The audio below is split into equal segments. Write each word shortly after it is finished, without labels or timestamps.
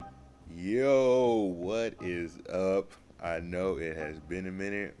Yo, what is up? I know it has been a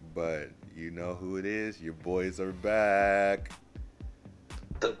minute, but you know who it is. Your boys are back.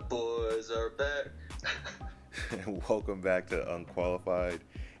 The boys are back. Welcome back to Unqualified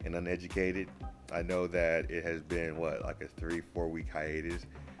and Uneducated. I know that it has been, like a 3, 4 week hiatus,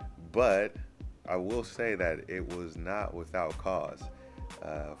 but I will say that it was not without cause.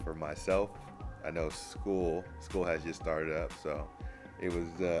 For myself, I know school has just started up, so I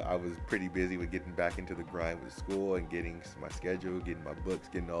was pretty busy with getting back into the grind with school and getting my schedule, getting my books,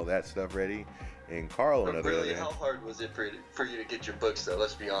 getting all that stuff ready. And Carl, on the But other really, hand, how hard was it for you to get your books, though?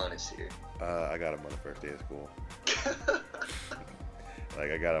 Let's be honest here. I got him on the first day of school. Like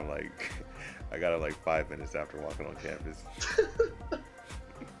I got him like 5 minutes after walking on campus.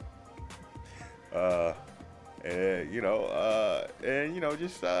 uh,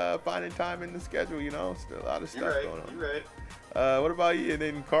 just finding time in the schedule. Still a lot of You're stuff right. going on. You're right. What about you? And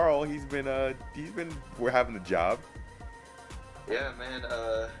then Carl, we're having a job. Yeah, man.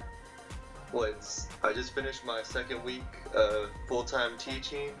 I just finished my second week full-time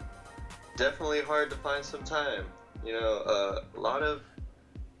teaching. Definitely hard to find some time. A lot of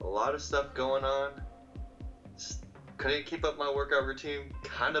stuff going on. Couldn't keep up my workout routine.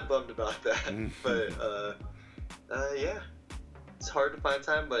 Kind of bummed about that. But yeah, it's hard to find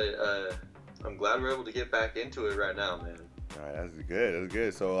time. But I'm glad we're able to get back into it right now, man. All right, that's good. That's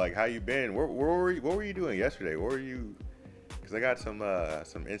good. So, like, how you been? What were you doing yesterday? What were you? Because I got some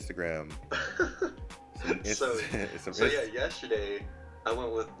Instagram. Yesterday I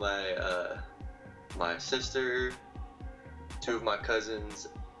went with my sister, two of my cousins,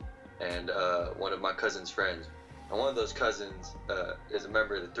 and one of my cousin's friends. And one of those cousins is a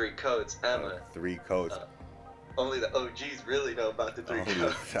member of the Three Coats, Emma. Three Coats. Only the OGs really know about the Three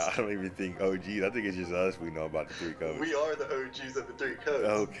Coats. I don't even think OGs. I think it's just us we know about the Three Coats. We are the OGs of the Three Coats.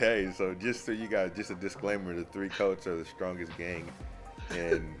 Okay, so just so you guys, just a disclaimer: the Three Coats are the strongest gang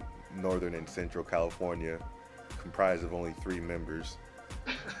in Northern and Central California, comprised of only 3 members,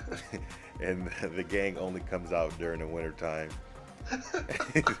 and the gang only comes out during the wintertime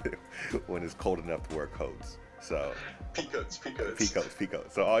when it's cold enough to wear coats. So Peacoats.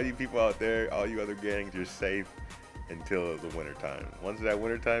 So all you people out there, all you other gangs, you're safe until the wintertime. Once that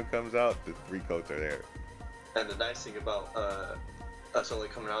wintertime comes out, the Three Coats are there. And the nice thing about us only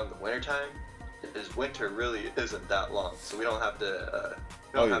coming out in the wintertime is winter really isn't that long, so we don't have to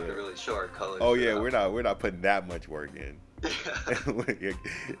to really show our colors. Oh yeah, we're not putting that much work in.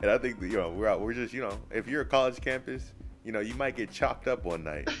 And I think that, we're just, if you're a college campus, you might get chalked up one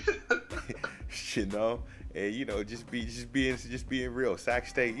night. And just being real. Sac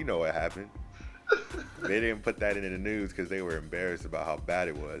State, you know what happened. They didn't put that in the news because they were embarrassed about how bad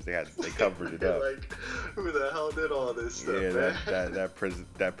it was. They covered it up. Like, who the hell did all this stuff? Yeah, man? that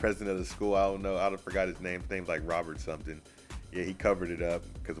president of the school, I don't know, I forgot his name. His name's like Robert something. Yeah, he covered it up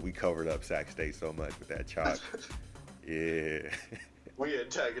because we covered up Sac State so much with that chalk. Yeah. We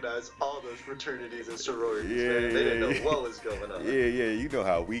antagonized all those fraternities and sororities, man. They didn't know what was going on. Yeah, you know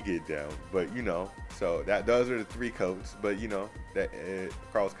how we get down. But, so those are the Three Coats. But, that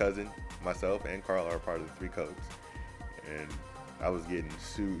Carl's cousin, myself, and Carl are part of the Three Coats. And I was getting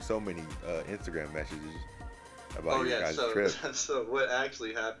so many Instagram messages about your guys' trip. So what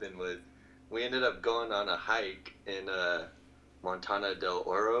actually happened was we ended up going on a hike in Montana del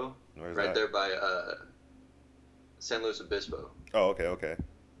Oro, right there by San Luis Obispo. Oh, okay.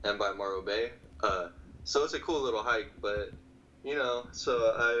 And by Morro Bay. So it's a cool little hike, but,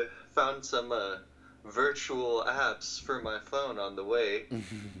 so I found some virtual apps for my phone on the way.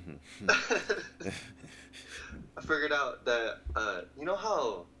 I figured out that, you know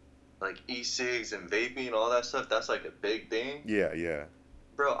how, like, e-cigs and vaping and all that stuff, that's like a big thing? Yeah.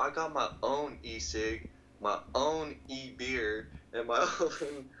 Bro, I got my own e-cig, my own e-beer, and my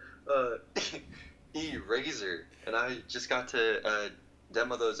own e-razor, and I just got to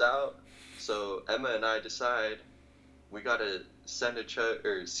demo those out. So Emma and I decide we gotta send a chug,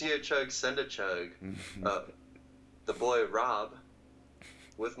 or see a chug, send a chug. The boy Rob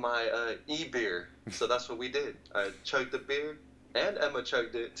with my e-beer. So that's what we did. I chugged the beer, and Emma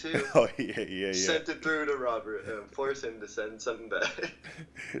chugged it too. Oh yeah. Sent it through to Robert and forced him to send something back.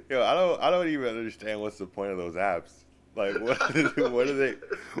 Yo, I don't even understand what's the point of those apps. Like, what do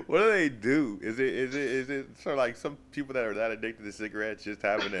they do? Is it sort of like some people that are that addicted to cigarettes just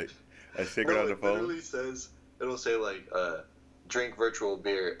having a cigarette on the phone? It'll say like drink virtual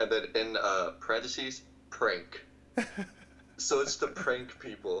beer, and then in parentheses, prank. So it's the prank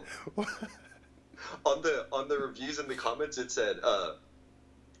people. On the reviews in the comments, it said,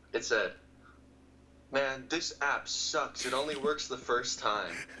 man, this app sucks. It only works the first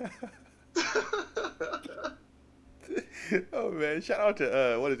time. Oh man, shout out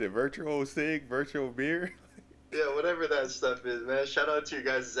to what is it? Virtual Sig, Virtual Beer. Yeah, whatever that stuff is, man. Shout out to your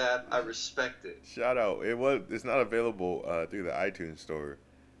guys' app. I respect it. Shout out. It's not available through the iTunes store.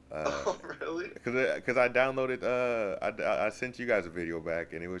 Uh, Oh, really? cause I downloaded I sent you guys a video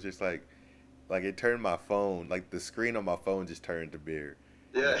back and it was just like it turned my phone, like the screen on my phone just turned to beer.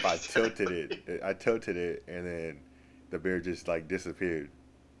 And Yeah, if I tilted exactly. I tilted it and then the beer just like disappeared.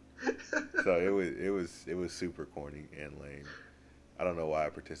 So it was super corny and lame. I don't know why I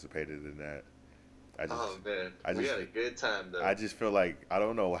participated in that. I Oh just man, I we just had a good time I though. just feel like I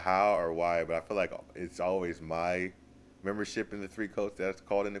don't know how or why, but I feel like it's always my membership in the three coats that's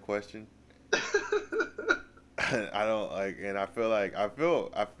called into question. I don't like, and I feel like I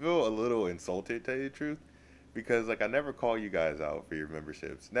feel a little insulted, to tell you the truth, because like I never call you guys out for your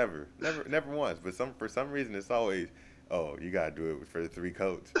memberships, never once. But for some reason it's always, oh, you gotta do it for the three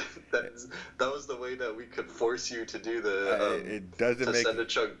coats. That's that was the way that we could force you to do the It doesn't to make. send a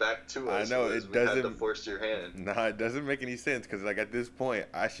chug back to I us know was it we had to doesn't. force your hand. Nah, it doesn't make any sense because like at this point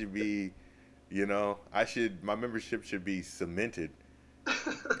I should be, I should my membership should be cemented.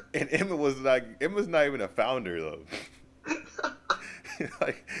 And Emma's not even a founder though.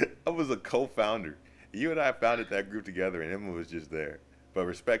 Like I was a co-founder. You and I founded that group together, and Emma was just there. But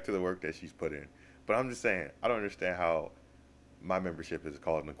respect to the work that she's put in. But I'm just saying, I don't understand how my membership is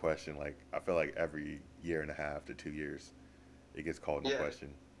called into question. Like I feel like every year and a half to 2 years, it gets called into Yeah,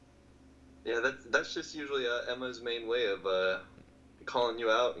 question. yeah. That's just usually Emma's main way of calling you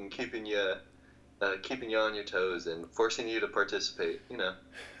out and keeping you on your toes and forcing you to participate. You know.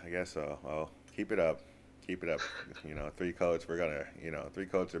 I guess so. Well, keep it up. Keep it up. Three coats. We're gonna, three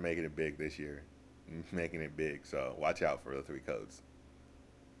coats are making it big this year, making it big. So watch out for the three coats.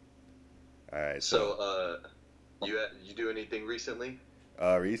 All right. So So you do anything recently?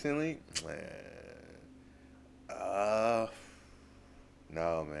 recently, uh,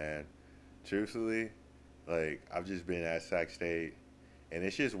 no man. Truthfully, like I've just been at Sac State, and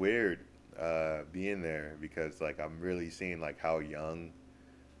it's just weird being there because like I'm really seeing like how young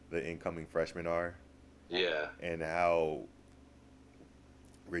the incoming freshmen are Yeah. and how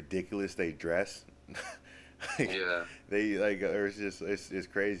ridiculous they dress. Like Yeah. they like there's just it's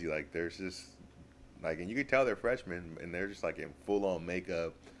crazy. Like there's just like and you can tell they're freshmen and they're just like in full on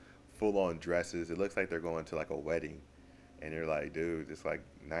makeup, full on dresses. It looks like they're going to like a wedding, and you're like, dude, it's like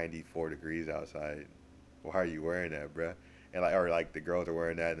 94 degrees outside. Why are you wearing that, bruh? And like or like the girls are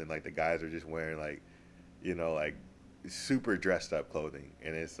wearing that, and then like the guys are just wearing like like super dressed up clothing,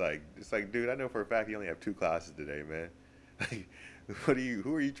 and it's like, dude, I know for a fact you only have two classes today, man. Like,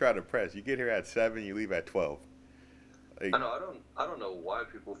 who are you trying to press? You get here at 7, you leave at 12. I Like, know. I don't know why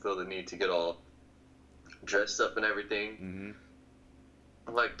people feel the need to get all dressed up and everything. mm-hmm.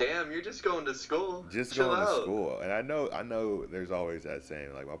 I'm like, damn, you're just going to school. Just Chill going to out. school, and I know, there's always that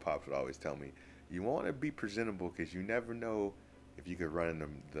saying. Like my pops would always tell me, you want to be presentable because you never know if you could run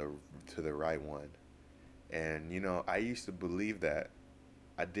them to the right one. And I used to believe that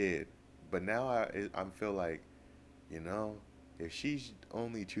I did, but now I feel like you know, if she's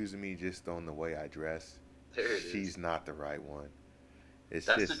only choosing me just on the way I dress, There it is. she's not the right one. It's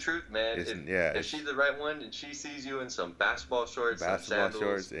That's the just, truth, man. it's If yeah, if it's she's the right one and she sees you in some basketball shorts, some basketball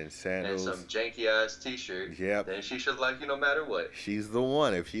shorts sandals, and and some sandals. janky ass t-shirt, Yep, then she should like you no matter what. she's the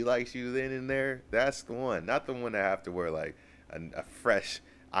one. If she likes you then and there, that's the one. Not the one that have to wear like a fresh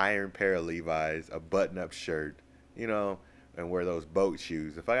iron pair of Levi's, a button-up shirt, you know, and wear those boat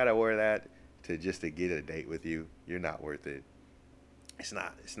shoes. If I gotta wear that to get a date with you, you're not worth it. It's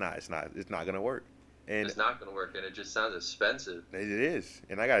not gonna work. And It's not gonna work, and it just sounds expensive. it is.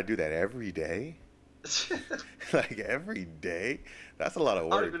 And I gotta do that every day. Like every day. That's a lot of I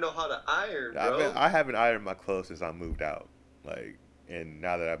don't work. even know how to iron, bro. I haven't ironed my clothes since I moved out. Like, and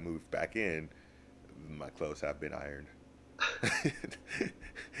now that I've moved back in, my clothes have been ironed.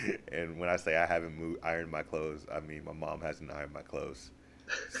 And when I say I haven't ironed my clothes, I mean my mom hasn't ironed my clothes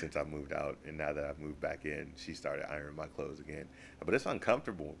since I moved out, and now that I've moved back in, she started ironing my clothes again. But it's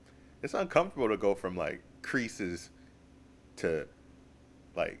uncomfortable. It's uncomfortable to go from like creases to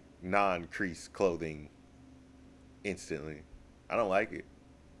like non-crease clothing instantly. I don't like it.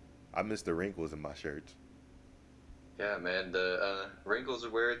 I miss the wrinkles in my shirts. Yeah, man, the wrinkles are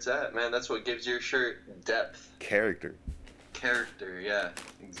where it's at, man. That's what gives your shirt depth, Character. character. Yeah,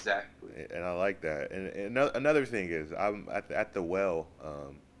 exactly. And I like that. And another thing is, I'm at the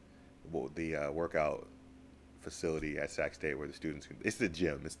the workout facility at Sac State where the students can. It's the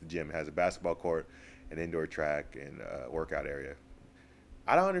gym. It's the gym. It has a basketball court, an indoor track, and a workout area.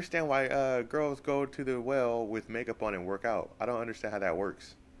 I don't understand why girls go to the well with makeup on and work out. I don't understand how that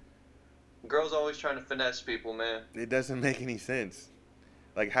works. Girls always trying to finesse people, man. It doesn't make any sense.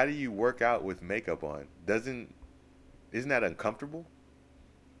 Like, how do you work out with makeup on? Isn't that uncomfortable?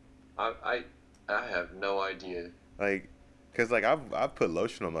 I I have no idea. Like, cause like I've put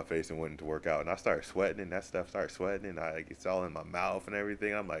lotion on my face and went to work out, and I started sweating, and that stuff started sweating, and like it's all in my mouth and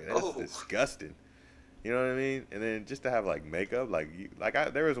everything. I'm like, that's Oh, disgusting. You know what I mean? And then just to have like makeup,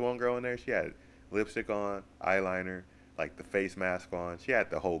 there was one girl in there. She had lipstick on, eyeliner, like the face mask on. She had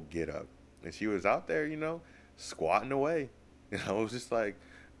the whole get up, and she was out there, squatting away. And I was just like,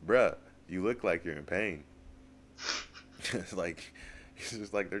 bruh, you look like you're in pain. It's like it's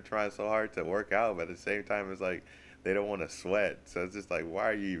just like they're trying so hard to work out, but at the same time, it's like they don't want to sweat. So it's just like, why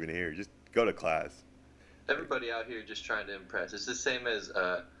are you even here? Just go to class. Like, everybody out here just trying to impress. It's the same as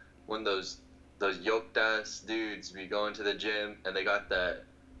when those yoked ass dudes be going to the gym and they got that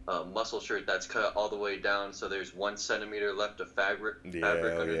muscle shirt that's cut all the way down, so there's 1 centimeter left of yeah, fabric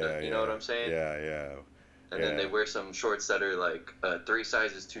oh, under yeah, the. You know yeah, what I'm saying? yeah, yeah, And then yeah. they wear some shorts that are like 3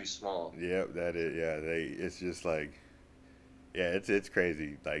 sizes too small. Yep, that is. Yeah, it's just like, yeah, it's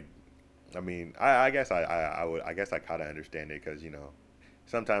crazy. Like, I mean, I guess I kind of understand it because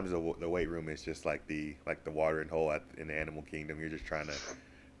sometimes the weight room is just like the watering hole in the animal kingdom. You're just trying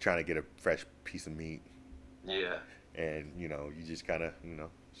to get a fresh piece of meat, Yeah. and you just kind of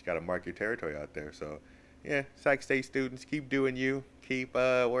just gotta mark your territory out there. So, yeah, Sac State students, keep doing you. Keep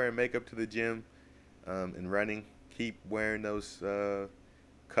wearing makeup to the gym, and running. Keep wearing those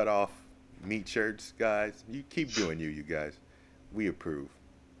cut off meat shirts, guys. You keep doing you guys. We approve.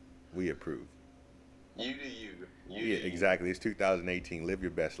 We approve. You do you. You Yeah, do you. exactly. It's 2018. Live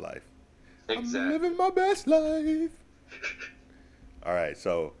your best life. I'm Exactly. living my best life. All right,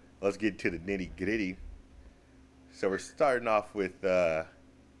 so let's get to the nitty gritty. So we're starting off with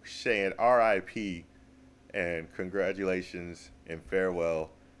saying R.I.P. and congratulations and farewell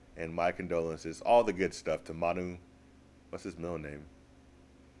and my condolences, all the good stuff to Manu. What's his middle name?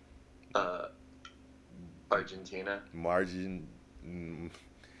 uh, Argentina. Margin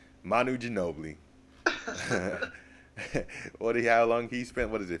Manu Ginobili. How long he spent?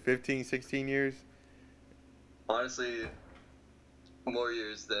 What is it? 15, 16 years? Honestly, more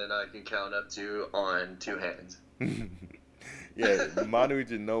years than I can count up to on two hands. Yeah, Manu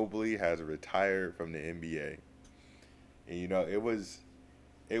Ginobili has retired from the NBA. And it was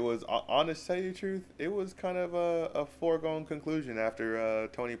honest to tell you the truth, it was kind of a foregone conclusion after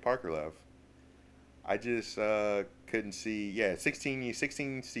Tony Parker left. I just couldn't see. Yeah, 16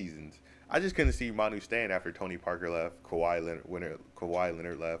 seasons. I just couldn't see Manu staying after Tony Parker left, Kawhi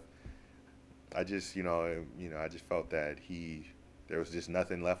Leonard left. I just, I just felt that there was just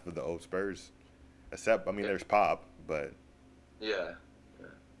nothing left of the old Spurs, except, I mean, Yeah. there's Pop, but Yeah.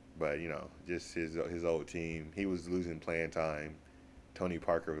 just his old team. He was losing playing time. Tony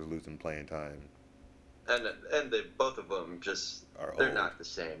Parker was losing playing time. And they both of them just Are they're old. not the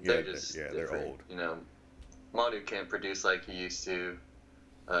same. Yeah, They're just they're different. old. Manu can't produce like he used to.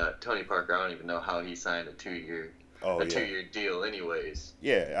 Tony Parker, I don't even know how he signed a Oh yeah. 2 year deal, anyways.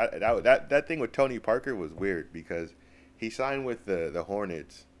 Yeah, that thing with Tony Parker was weird because he signed with the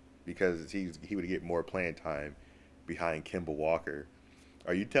Hornets because he would get more playing time behind Kemba Walker.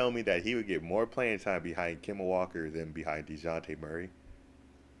 Are you telling me that he would get more playing time behind Kemba Walker than behind DeJounte Murray?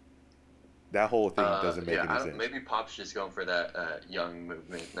 That whole thing doesn't make Yeah, any sense. maybe Pop's just going for that young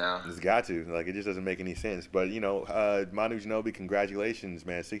movement now. It's got to. Like, it just doesn't make any sense. But, Manu Ginobili, congratulations,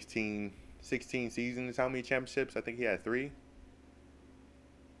 man. 16 seasons. How many championships? I think he had 3.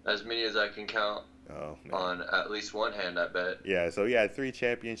 As many as I can count Oh, man. on at least one hand, I bet. Yeah, so he had 3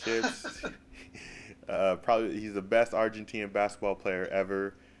 championships. Probably he's the best Argentine basketball player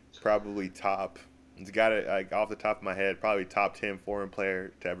ever. Probably top. He's got it, like, off the top of my head, probably top 10 foreign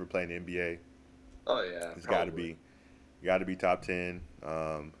player to ever play in the NBA. Oh yeah, He's got to be. Got to be top 10.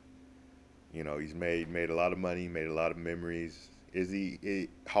 He's made a lot of money, made a lot of memories. Is he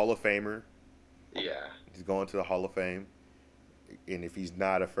Hall of Famer? Yeah. He's going to the Hall of Fame. And if he's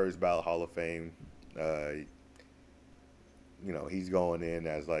not a first ballot Hall of Fame, he's going in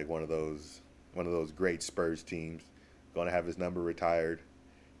as like one of those great Spurs teams. Going to have his number retired.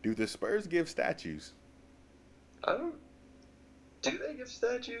 Do the Spurs give statues? I don't. Do they give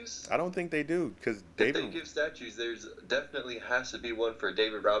statues? I don't think they do because If David. they give statues, there's definitely has to be one for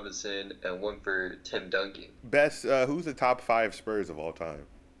David Robinson and one for Tim Duncan. Best. Who's the top 5 Spurs of all time?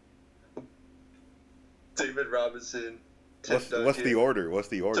 David Robinson, Tim Duncan. What's the order? What's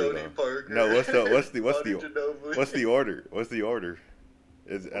the order? Tony Though? Parker. No. What's the Manu Ginobili. what's the order? What's the order?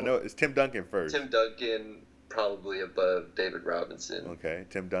 I know it's Tim Duncan first. Tim Duncan probably above David Robinson, Okay,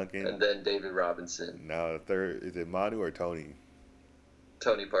 Tim Duncan. and then David Robinson. Now the third is it Manu or Tony?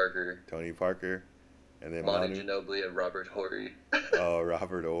 Tony Parker, Tony Parker, and then Manu Manu. Ginobili, and Robert Horry. Oh,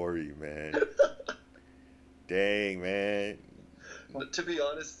 Robert Horry, man. Dang, man. But to be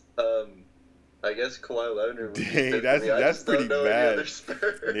honest, I guess Kawhi Leonard would be Dang, fifth for me. I that's just pretty don't know any bad. other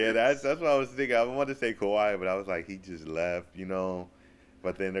Spurs. Yeah, that's what I was thinking. I wanted to say Kawhi, but I was like, he just left, you know.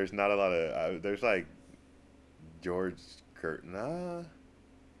 But then there's not a lot of there's like George Curtin. Nah,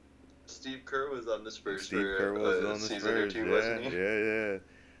 Steve Kerr was on the Spurs Steve for Kerr was a on the season or Spurs. two, Yeah, wasn't he? yeah.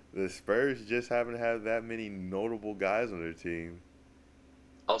 The Spurs just haven't had that many notable guys on their team.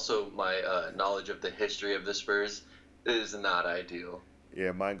 Also, my knowledge of the history of the Spurs is not ideal.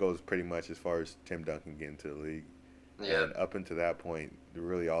 Yeah, mine goes pretty much as far as Tim Duncan getting to the league. Yeah, And up until that point,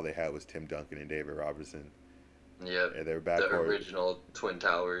 really all they had was Tim Duncan and David Robinson. yeah. Yeah, their The backcourt. original Twin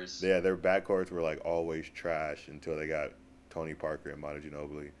Towers. Yeah, their backcourts were like always trash until they got Tony Parker and Manu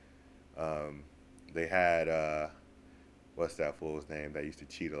Ginobili. They had what's that fool's name that used to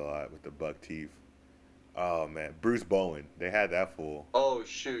cheat a lot with the buck teeth? Oh man, Bruce Bowen. They had that fool. Oh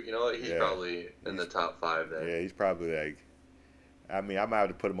shoot! You know what? He's Yeah. probably in the top 5 then. Yeah, he's probably like. I mean, I might have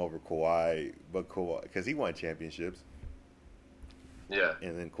to put him over Kawhi, but Kawhi because he won championships, Yeah.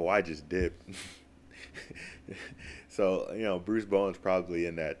 and then Kawhi just dipped. So Bruce Bowen's probably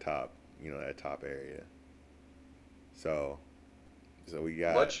in that top, that top area. So we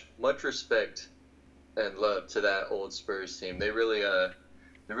got Much respect and love to that old Spurs team. They really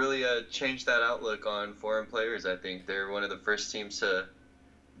changed that outlook on foreign players. I think they're one of the first teams to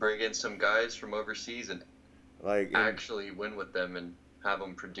bring in some guys from overseas and like actually win with them and have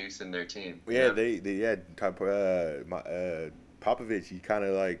them produce in their team. yeah, they had Popovich. He kind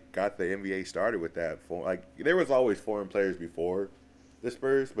of like got the NBA started with that. There was always foreign players before the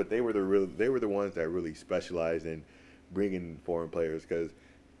Spurs, but they were the ones that really specialized in bringing foreign players. Because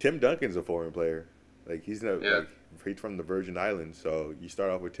Tim Duncan's a foreign player. Like he's from the Virgin Islands. So you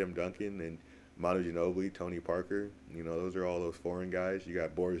start off with Tim Duncan and Manu Ginobili, Tony Parker. Those are all those foreign guys. You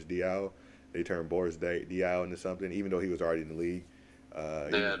got Boris Diaw. They turned Boris Diaw into something, even though he was already in the league.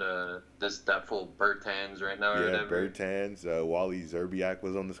 They had that full Bertans right now or whatever. Bertans. Wally Zerbiak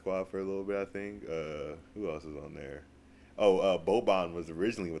was on the squad for a little bit, I think. Who else was on there? Oh, Boban was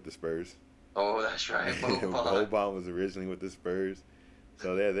originally with the Spurs. Oh, that's right, Boban. Boban was originally with the Spurs.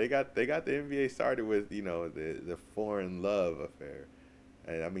 So yeah, they got the NBA started with the foreign love affair,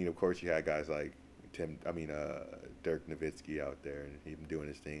 and I mean of course you had guys like Dirk Nowitzki out there and him doing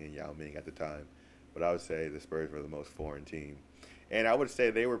his thing and Yao Ming at the time, but I would say the Spurs were the most foreign team, and I would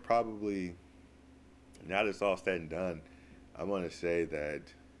say they were probably, now that it's all said and done, I'm gonna say that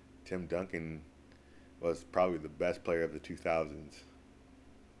Tim Duncan was probably the best player of the 2000s.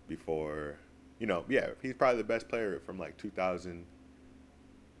 Before, he's probably the best player from like 2000.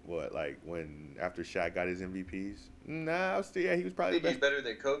 After Shaq got his MVPs? Nah, he was probably Think the he's best. better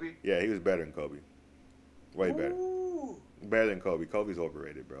than Kobe? Yeah, he was better than Kobe. Way better. Ooh. Better than Kobe. Kobe's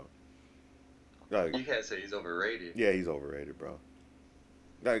overrated, bro. You can't say he's overrated. Yeah, he's overrated, bro.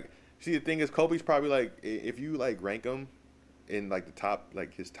 See, the thing is, Kobe's probably like, if you like rank him in like the top,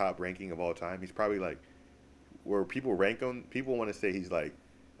 like his top ranking of all time, he's probably like, where people rank him, people want to say he's like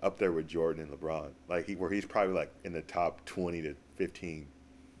up there with Jordan and LeBron, where he's probably like in the top 20 to 15.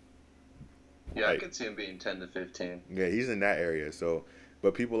 Yeah, I could see him being 10 to 15. Yeah, he's in that area. So,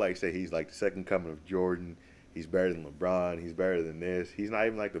 but people say he's like the second coming of Jordan. He's better than LeBron. He's better than this. He's not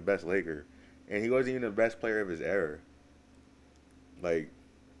even like the best Laker, and he wasn't even the best player of his era. Like,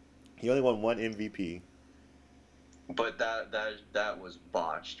 he only won one MVP. But that was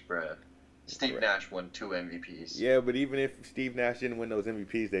botched, bruh. Steve Nash won 2 MVPs. Yeah, but even if Steve Nash didn't win those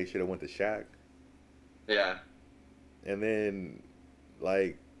MVPs, they should have went to Shaq. Yeah. And then,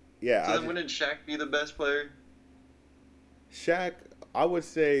 So then wouldn't Shaq be the best player? Shaq, I would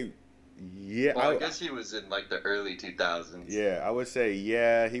say, yeah. Well, I guess he was in like the early 2000s. Yeah, I would say,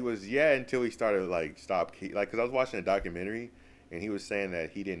 yeah, he was, until he started, because I was watching a documentary, and he was saying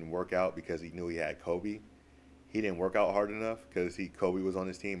that he didn't work out because he knew he had Kobe. He didn't work out hard enough because Kobe was on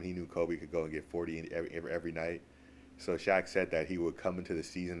his team, and he knew Kobe could go and get 40 every night. So Shaq said that he would come into the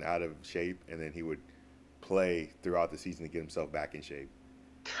season out of shape, and then he would play throughout the season to get himself back in shape.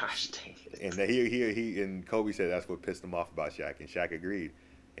 Gosh dang it. And he and Kobe said that's what pissed him off about Shaq, and Shaq agreed,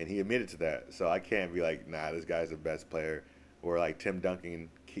 and he admitted to that. So I can't be like, nah, this guy's the best player, or like Tim Duncan.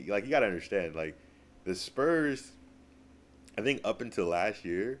 You got to understand, like the Spurs. I think up until last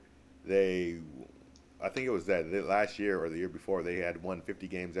year, I think it was last year or the year before, they had won 50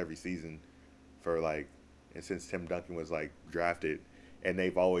 games every season and since Tim Duncan was drafted, and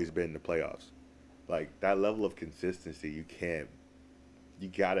they've always been in the playoffs. Like that level of consistency, you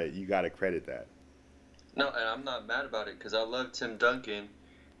gotta credit that. No, and I'm not mad about it because I love Tim Duncan.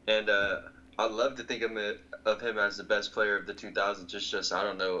 and I love to think of him as the best player of the 2000s. It's just I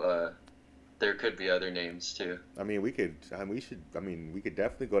don't know. There could be other names too. I mean, we could. I mean, we should. I mean, we could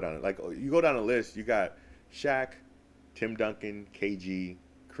definitely go down. Like you go down the list. You got Shaq, Tim Duncan, KG,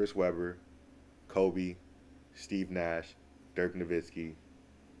 Chris Webber, Kobe, Steve Nash, Dirk Nowitzki.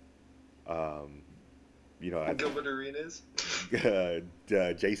 Um, you know, Gilbert Arenas,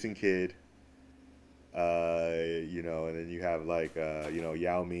 Jason Kidd. You know, and then you have like you know,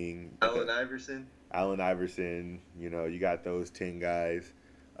 Yao Ming, Allen Iverson. Allen Iverson. You know, you got those 10 guys.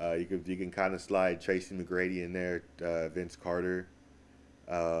 You can kind of slide Tracy McGrady in there, Vince Carter.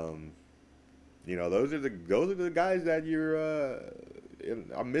 Um, you know, those are the guys that you're.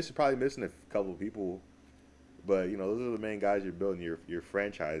 I'm missing probably missing a couple of people, but you know those are the main guys you're building your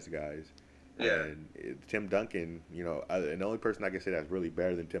franchise guys. Yeah, And Tim Duncan, you know, and the only person I can say that's really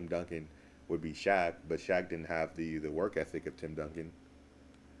better than Tim Duncan would be Shaq, but Shaq didn't have the work ethic of Tim Duncan.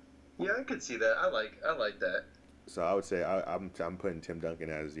 yeah, I could see that. I like that. So I would say I'm putting Tim Duncan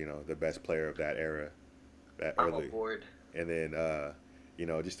as you know the best player of that era, that I'm early, aboard. and then you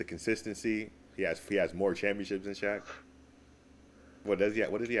know just the consistency. He has more championships than Shaq. What does he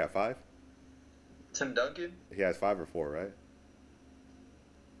have? What does he have? Five? Tim Duncan, He has five or four, right?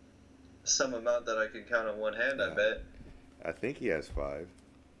 some amount that I can count on one hand. I Uh, bet. I think he has five.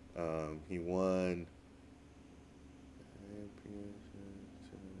 He won.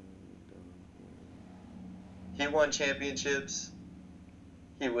 He won championships.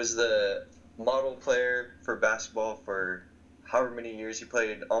 He was the model player for basketball for however many years he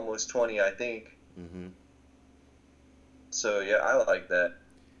played, almost 20, I think. Mm-hmm. So yeah, I like that.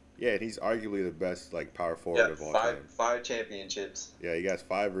 Yeah, and he's arguably the best like power forward Yeah, of all five time. five championships. Yeah, he has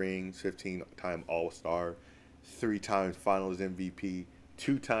 5 rings, 15-time All Star, 3 times Finals MVP,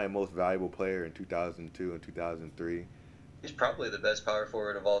 2-time Most Valuable Player in 2002 and 2003. He's probably the best power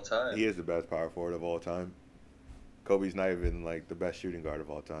forward of all time. He is the best power forward of all time. Kobe's not even like the best shooting guard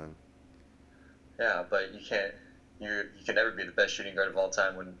of all time. Yeah, but you can't. You can never be the best shooting guard of all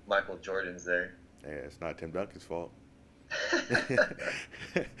time when Michael Jordan's there. Yeah, it's not Tim Duncan's fault.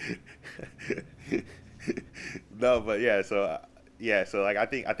 No, but so like I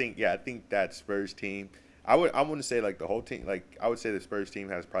think that Spurs team. I wouldn't say like the whole team. Like I would say the Spurs team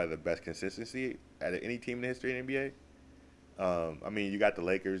has probably the best consistency out of any team in the history of the NBA. I mean, you got the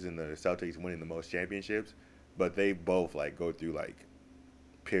Lakers and the Celtics winning the most championships, but they both like go through like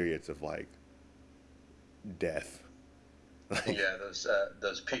periods of like death. Like Yeah,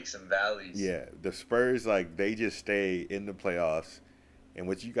 those peaks and valleys. yeah, the Spurs like they just stay in the playoffs, and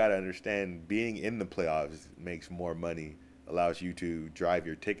what you got to understand, being in the playoffs makes more money, allows you to drive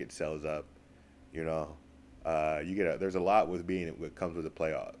your ticket sales up. You know, there's a lot with being what comes with the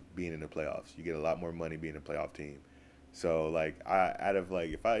playoff being in the playoffs. You get a lot more money being a playoff team. So like I out of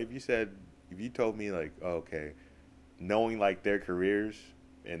like if you told me like oh, okay, knowing like their careers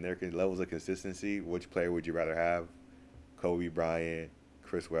and their levels of consistency, which player would you rather have? Kobe Bryant,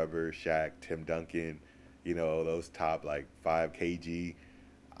 Chris Webber, Shaq, Tim Duncan, you know, those top like 5 kg.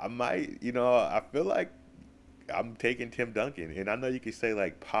 I might, you know, I feel like I'm taking Tim Duncan. And I know you could say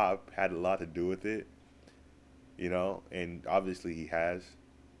like Pop had a lot to do with it, you know, and obviously he has,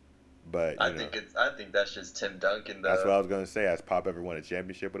 but you know, I think that's just Tim Duncan that's what though. I was going to say. Has Pop ever won a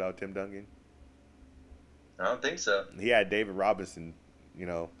championship without Tim Duncan? I don't think so. He had David Robinson, you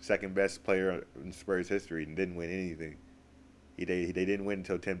know, second best player in Spurs history and didn't win anything. They didn't win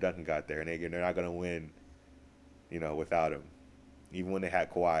until Tim Duncan got there, and they're not going to win, you know, without him. Even when they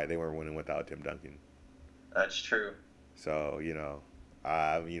had Kawhi, they weren't winning without Tim Duncan. That's true. So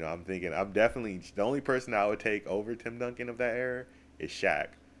I'm thinking I'm definitely the only person I would take over Tim Duncan of that era is Shaq.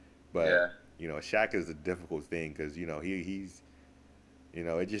 But Yeah. you know, Shaq is a difficult thing because you know he's you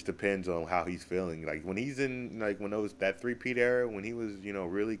know it just depends on how he's feeling. Like when he's in like when those that three-peat era when he was you know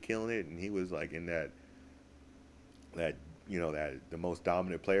really killing it and he was like in that you know that the most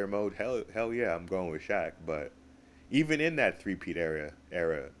dominant player mode. Hell yeah, I'm going with Shaq. But even in that three-peat era,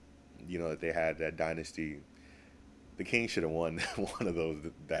 you know that they had that dynasty. The Kings should have won one of those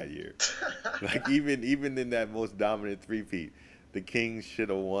that year. Like even in that most dominant three-peat, the Kings should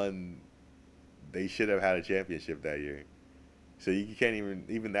have won. They should have had a championship that year. So you can't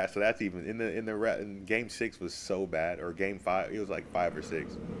even that. So that's even in game 6 was so bad, or game 5. It was like 5 or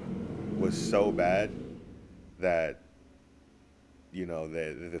 6 was so bad that you know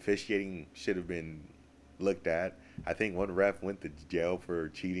the officiating should have been looked at. I think one ref went to jail for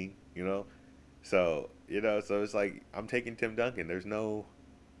cheating. You know, so you know, so it's like I'm taking Tim Duncan. There's no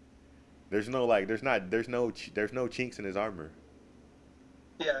like, there's no chinks in his armor.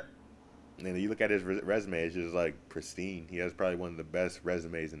 Yeah. And you look at his resume; it's just like pristine. He has probably one of the best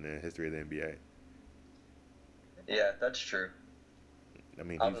resumes in the history of the NBA. Yeah, that's true. I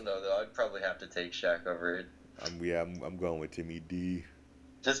mean, I he's. don't know though. I'd probably have to take Shaq over it, I'm going with Timmy D.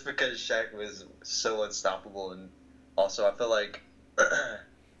 just because Shaq was so unstoppable, and also I feel like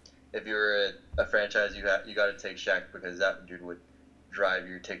if you were a franchise, you got to take Shaq because that dude would drive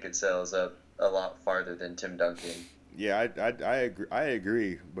your ticket sales up a lot farther than Tim Duncan. Yeah, I agree. I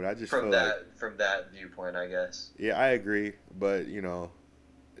agree, but I just feel like From that viewpoint, I guess. yeah, I agree, but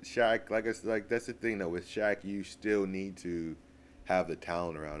Shaq, like that's the thing though. With Shaq, you still need to have the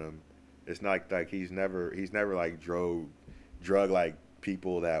talent around him. It's not like he's never like drug like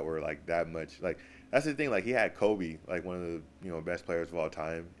people that were like that much like that's the thing. Like he had Kobe, like one of the best players of all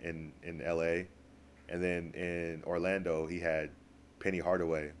time in L.A. And then in Orlando he had Penny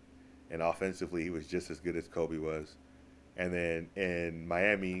Hardaway, and offensively he was just as good as Kobe was. And then in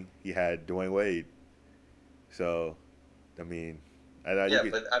Miami he had Dwayne Wade. So, I mean, you Yeah,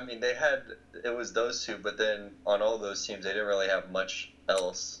 could. but I mean, it was those two, but then on all those teams, they didn't really have much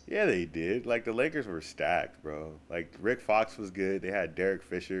else. Yeah, they did. Like the Lakers were stacked, bro. Like Rick Fox was good. They had Derek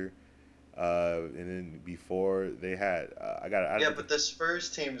Fisher, and then before they had I Yeah, don't but the Spurs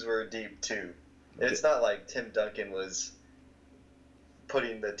teams were deep too. It's not like Tim Duncan was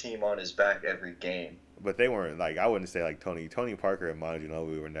putting the team on his back every game. but they weren't like I wouldn't say like Tony Parker and Manu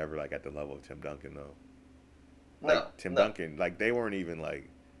Ginobili were never like at the level of Tim Duncan though. No, Like Tim no. Duncan, like they weren't even like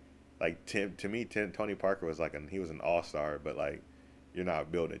Tim to me. Tony Parker was like he was an all star, but like you're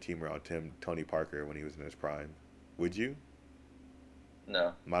not building a team around Tony Parker when he was in his prime, would you?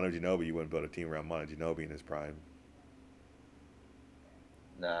 No, Manu Ginobili, you wouldn't build a team around Manu Ginobili in his prime.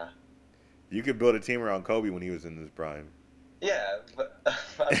 nah. You could build a team around Kobe when he was in his prime. Yeah, but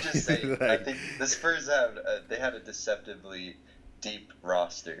I'm just saying. I Like, think the Spurs they had a deceptively deep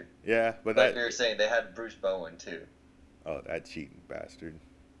roster. yeah, but Like we were saying, they had Bruce Bowen too, that cheating bastard.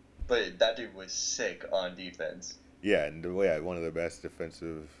 but that dude was sick on defense. Yeah, and the way one of the best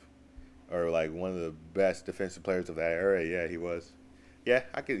defensive, or like one of the best defensive players of that era. Yeah, he was. Yeah,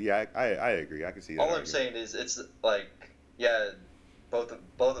 I could. Yeah, I agree. I could see that. All I'm argument. saying is, it's like, yeah, both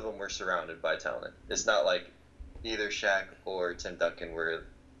of them were surrounded by talent. It's not like either Shaq or Tim Duncan were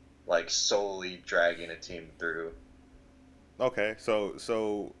like solely dragging a team through. Okay,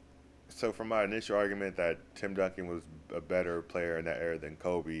 so from my initial argument that Tim Duncan was a better player in that era than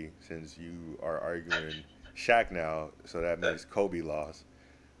Kobe, since you are arguing Shaq now, so that means Kobe lost.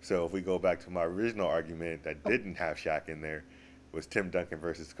 So if we go back to my original argument that didn't have Shaq in there, was Tim Duncan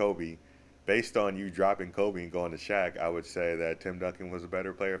versus Kobe. Based on you dropping Kobe and going to Shaq, I would say that Tim Duncan was a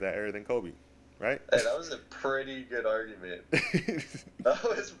better player of that era than Kobe, right? Hey, that was a pretty good argument. That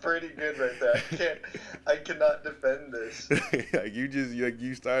was pretty good right there. I cannot defend this. Like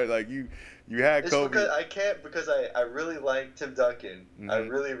you started like you had It's Kobe. because I can't because I really like Tim Duncan. I Mhm.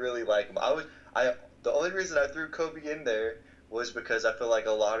 really really like him. I the only reason I threw Kobe in there was because I feel like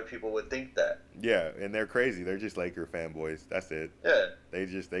a lot of people would think that. Yeah, and they're crazy. They're just Laker fanboys. That's it. Yeah. They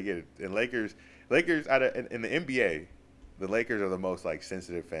get it. And Lakers in the NBA, the Lakers are the most like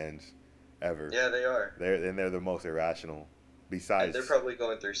sensitive fans ever. Yeah, they are. They're the most irrational. And Besides, they're probably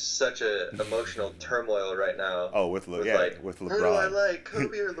going through such a emotional turmoil right now. oh, with With LeBron. who do I like,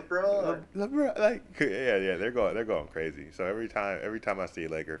 Kobe or LeBron? LeBron, like yeah, they're going crazy. So every time I see a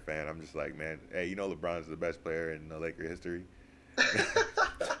Laker fan, I'm just like, man, hey, LeBron's the best player in the Laker history.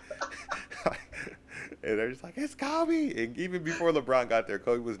 And they're just like, it's Kobe. And even before LeBron got there,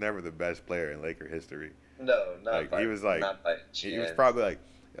 Kobe was never the best player in Laker history. No, not Like by, he was like, not by he was chance.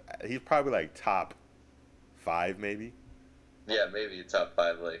 he's probably like top 5 maybe. Yeah, maybe a top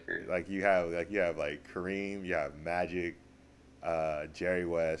 5 Laker. Like you have like Kareem, you have Magic, Jerry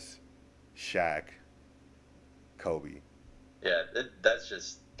West, Shaq, Kobe. Yeah, that's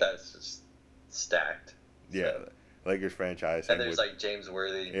just stacked. Yeah, So. Lakers franchise. And there's like James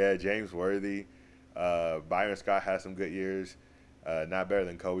Worthy. yeah, James Worthy. Byron Scott has some good years. Not better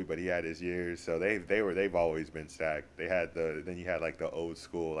than Kobe, but he had his years. So they've always been stacked. They had then you had like the old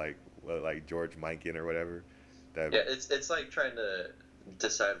school like George Mikan or whatever. That Yeah, it's like trying to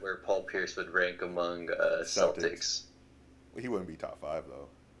decide where Paul Pierce would rank among Celtics. he wouldn't be top 5 though.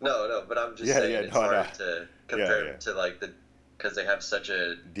 No, but I'm just Yeah, saying yeah, it's no, hard no. to compare Yeah. him to like because they have such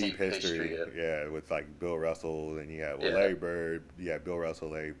a Deep history. of, Yeah, with like Bill Russell, and you had Yeah. Larry Bird. You had Bill Russell,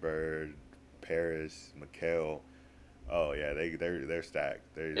 Larry Bird, Paris, McHale. Oh yeah, they're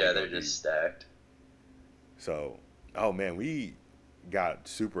stacked. they're just stacked. So, oh man, we got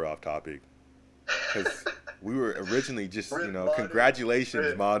super off topic because we were originally just Rip Manu. congratulations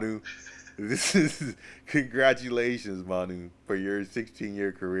Rip. Manu. This is congratulations Manu for your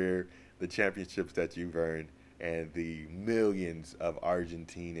 16-year career. the championships that you've earned, and the millions of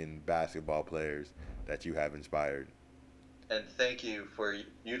Argentinian basketball players that you have inspired. And thank you for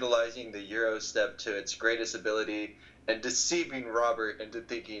utilizing the Euro step to its greatest ability and deceiving Robert into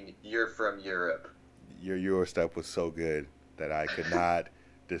thinking you're from Europe. Your Euro step was so good that I could not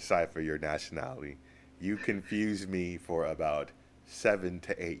decipher your nationality. You confused me for about 7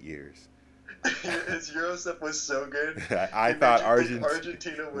 to 8 years. His Euro step was so good, I he made thought you think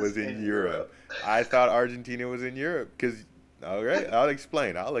Argentina was was in in Europe. Europe. I thought Argentina was in Europe because, all right, I'll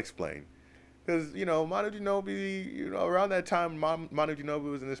explain. I'll explain. Because, Manu Ginobili, around that time, Manu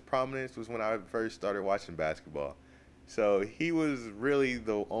Ginobili was in this prominence was when I first started watching basketball. So he was really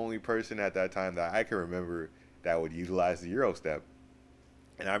the only person at that time that I can remember that would utilize the Euro step.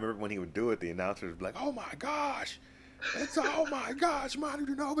 And I remember when he would do it, the announcers would be like, "Oh my gosh, oh my gosh, Manu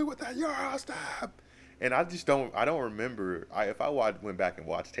Ginobili with that Euro step." And I don't remember. If I went back and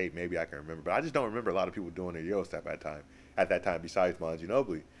watched tape, maybe I can remember. But I just don't remember a lot of people doing the Euro step at that time, besides Manu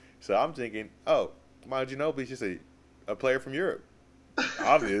Ginobili. So I'm thinking, oh, Manu Ginobili is just a player from Europe,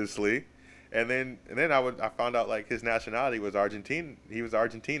 obviously. And then I found out like his nationality was Argentine. He was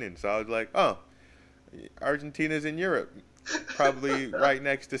Argentinian. So I was like, oh, Argentina's in Europe, probably right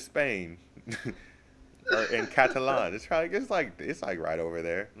next to Spain, or in Catalan. It's like right over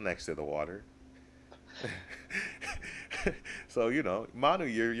there, next to the water. So Manu,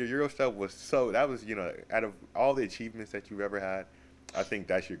 your Euro stuff was that was out of all the achievements that you've ever had, I think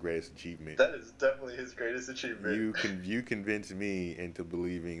that's your greatest achievement. That is definitely his greatest achievement. You convinced me into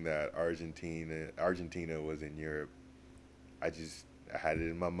believing that Argentina was in Europe. I had it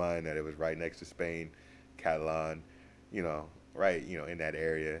in my mind that it was right next to Spain, Catalan, right, in that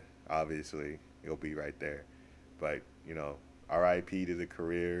area. Obviously, it'll be right there. But R.I.P. to the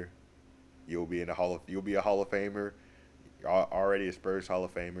career. You'll be a Hall of Famer. You're already a Spurs Hall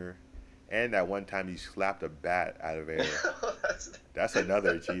of Famer. And that one time you slapped a bat out of air. That's another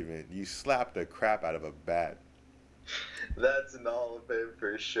achievement. You slapped the crap out of a bat. That's in the Hall of Fame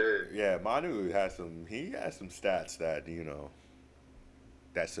for sure. Yeah, Manu has some stats that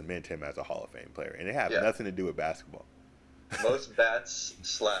that cement him as a Hall of Fame player, and it have Yeah. nothing to do with basketball. Most bats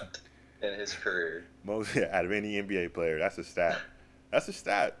slapped in his career. Most out of any NBA player, that's a stat. That's a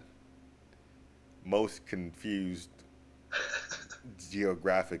stat. Most confused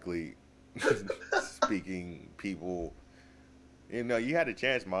geographically speaking people. You had a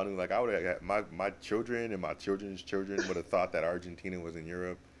chance, Manu. Like I would have, my children and my children's children would have thought that Argentina was in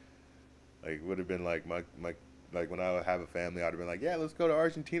Europe. Like would have been like my like when I would have a family, I'd have been like, yeah, let's go to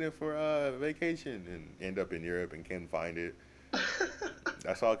Argentina for vacation, and end up in Europe and can't find it.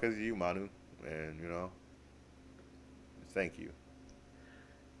 That's all because of you, Manu. And thank you,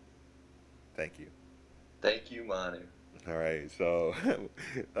 thank you. Thank you, Manu. All right, so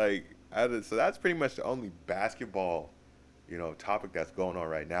so that's pretty much the only basketball topic that's going on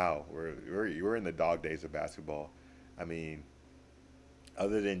right now. We're in the dog days of basketball. I mean,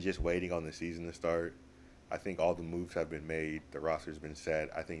 other than just waiting on the season to start, I think all the moves have been made. The roster's been set.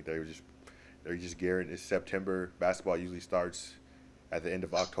 I think they're just gearing. It's September. Basketball usually starts at the end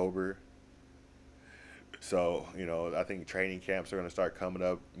of October. So I think training camps are going to start coming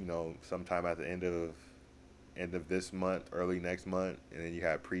up. Sometime at the end of this month, early next month, and then you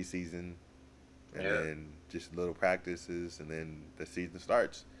have preseason, and then just little practices, and then the season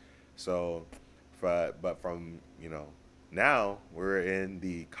starts. So, but from now we're in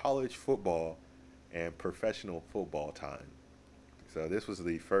the college football and professional football time. So this was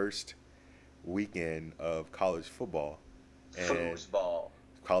the first weekend of college football and Foosball.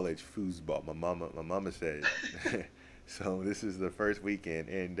 college foosball. My mama said. So this is the first weekend,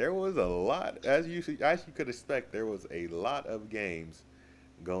 and there was a lot, as you could expect, there was a lot of games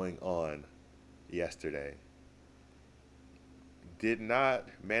going on yesterday. Did not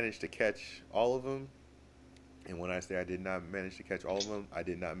manage to catch all of them, and when I say I did not manage to catch all of them, I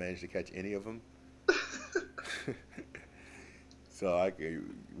did not manage to catch any of them. So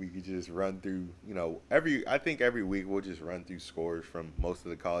we could just run through, I think every week we'll just run through scores from most of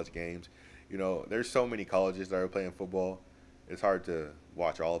the college games. There's so many colleges that are playing football. It's hard to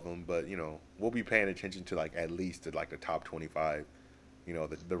watch all of them, but we'll be paying attention to at least to the top 25.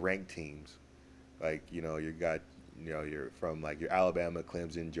 The ranked teams. You got you're from your Alabama,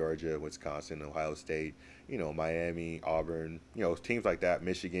 Clemson, Georgia, Wisconsin, Ohio State, Miami, Auburn, teams like that,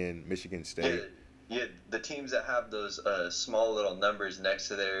 Michigan State. Yeah, the teams that have those small little numbers next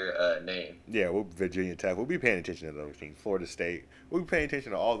to their name. Yeah, Virginia Tech. We'll be paying attention to those teams. Florida State. We'll be paying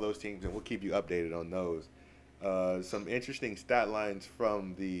attention to all those teams, and we'll keep you updated on those. Some interesting stat lines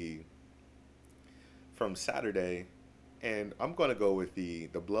from Saturday. And I'm gonna go with the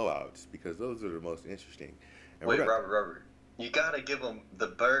blowouts because those are the most interesting. And we're Wait, gonna Robert, you gotta give them the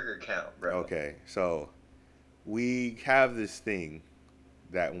burger count, bro. okay. So we have this thing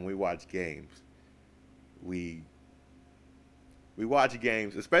that when we watch games, we we watch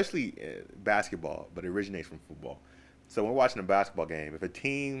games, especially basketball, but it originates from football. So when we're watching a basketball game, if a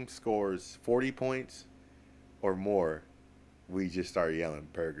team scores 40 points or more, we just start yelling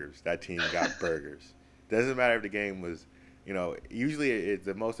burgers. That team got burgers. Doesn't matter if the game was, usually it's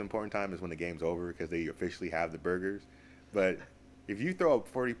the most important time is when the game's over because they officially have the burgers. But if you throw up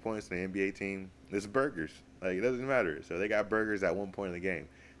 40 points to an NBA team, it's burgers. Like it doesn't matter. So they got burgers at one point in the game.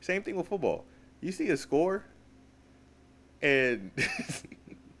 Same thing with football. You see a score, and if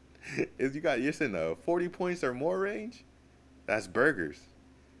you're in the 40 points or more range, that's burgers.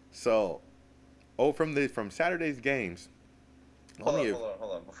 So, from Saturday's games, Hold only on, if hold on,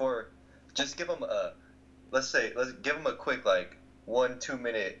 hold on. Before, just give them let's give them a quick like 1-2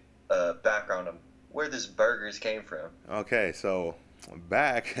 minute background on where this burgers came from. okay, so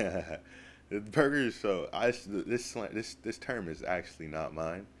back the burgers. So this term is actually not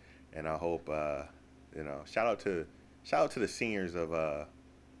mine, and I hope shout out to the seniors of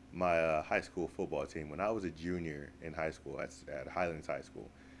my high school football team. When I was a junior in high school at Highlands High School,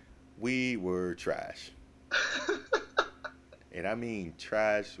 we were trash. And I mean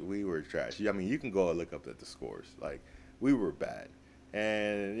trash. We were trash. I mean, you can go and look up at the scores. Like we were bad,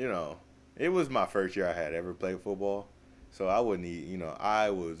 and it was my first year I had ever played football, so I wouldn't. I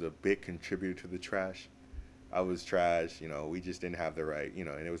was a big contributor to the trash. I was trash. We just didn't have the right.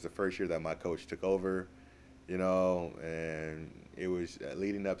 And it was the first year that my coach took over. And it was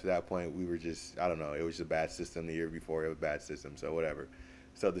leading up to that point. We were just I don't know. It was just a bad system the year before. It was a bad system. So whatever.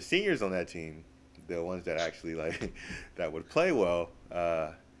 So the seniors on that team, the ones that actually like that would play well,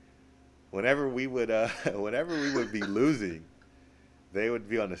 whenever we would whenever we would be losing, they would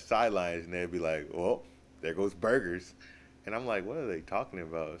be on the sidelines and they'd be like, "Well, there goes burgers," and I'm like, "What are they talking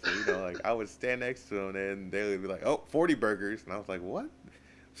about?" So like I would stand next to them and they would be like, "Oh, 40 burgers," and I was like, "What?"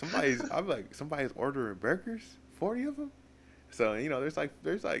 Somebody's ordering burgers, 40 of them. So there's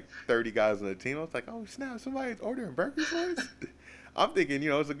like 30 guys on the team. I was like, "Oh snap, somebody's ordering burgers for us." I'm thinking,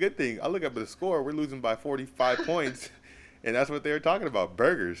 it's a good thing. I look up at the score, we're losing by 45 points, and that's what they were talking about,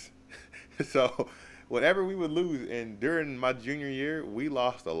 burgers. So, whenever we would lose, and during my junior year, we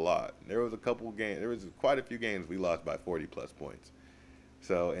lost a lot. There was quite a few games we lost by 40 plus points.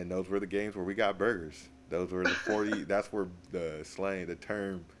 So, and those were the games where we got burgers. Those were the 40, that's where the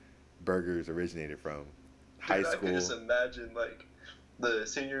term burgers originated from. High Dude, I could school. just imagine like the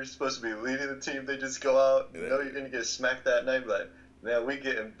seniors supposed to be leading the team. They just go out, you're gonna get smacked that night, like, man, we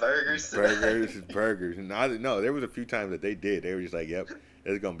getting burgers tonight. Burgers. And I didn't know. There was a few times that they did. They were just like, "Yep,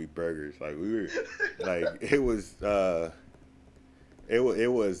 it's gonna be burgers." Like we were, like it was a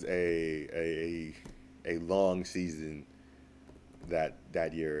long season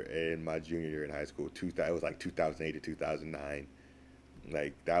that year in my junior year in high school. It was like 2008 to 2009.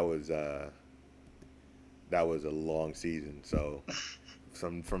 Like that was a long season. So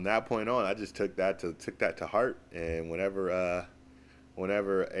from that point on, I just took that to heart. And whenever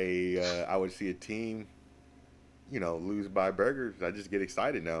I would see a team, lose by burgers, I just get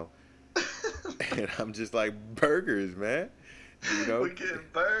excited now, and I'm just like burgers, man. We getting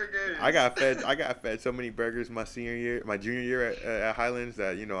burgers. I got fed so many burgers my junior year at Highlands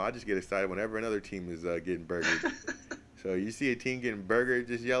that I just get excited whenever another team is getting burgers. So you see a team getting burgers,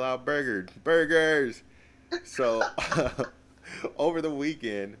 just yell out burgers. So over the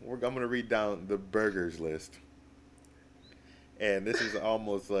weekend, I'm gonna read down the burgers list. And this is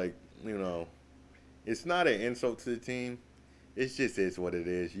almost like, it's not an insult to the team. It's just is what it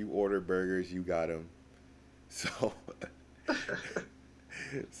is. You order burgers, you got them. So,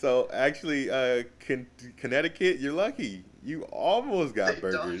 so actually, Connecticut, you're lucky. You almost got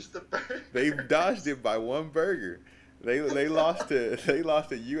burgers. Dodged the burgers. They dodged it by one burger. They lost to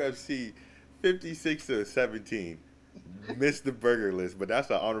UFC 56-17. Missed the burger list, but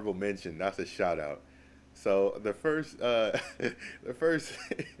that's an honorable mention. That's a shout out. So the first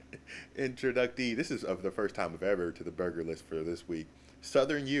introductee. This is of the first time I've ever to the burger list for this week.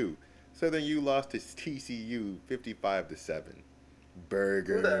 Southern U. Southern U lost to TCU 55-7.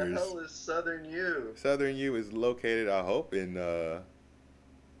 Burgers. Who the hell is Southern U? Southern U is located, I hope, in The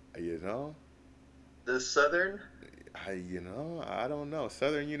Southern? I don't know.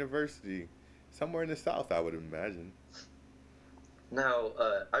 Southern University, somewhere in the South, I would imagine. Now,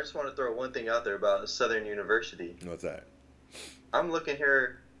 I just want to throw one thing out there about Southern University. What's that? I'm looking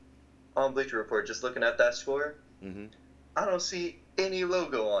here on Bleacher Report, just looking at that score. Mm-hmm. I don't see any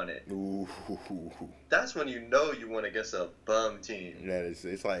logo on it. Ooh, That's when you know you went against a bum team. that is.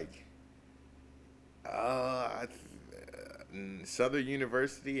 It's like, uh, Southern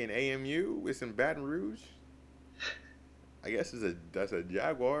University and AMU. It's in Baton Rouge. I guess that's a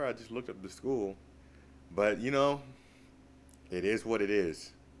Jaguar. I just looked up the school, but it is what it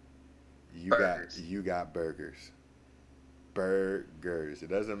is. Burgers. You got burgers. Burgers. It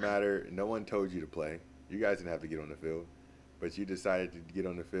doesn't matter. No one told you to play. You guys didn't have to get on the field, but you decided to get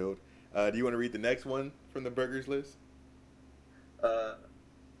on the field. Do you want to read the next one from the burgers list? It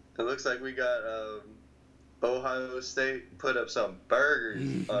looks like we got Ohio State put up some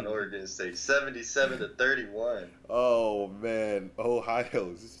burgers on Oregon State, 77-31. Oh man,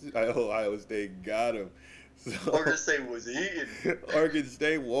 Ohio State got him. So, Oregon State was eating. Oregon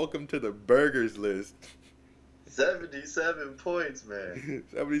State, welcome to the burgers list. 77 points, man.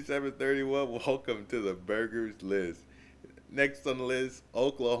 77-31, welcome to the burgers list. Next on the list,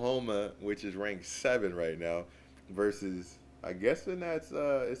 Oklahoma, which is ranked 7 right now, versus, I guess, and that's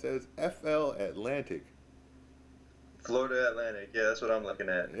it says FL Atlantic. Florida Atlantic, yeah, that's what I'm looking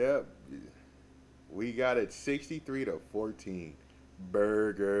at. Yep, we got it 63-14.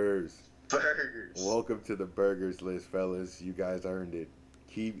 Burgers. Burgers. Welcome to the burgers list, fellas. You guys earned it.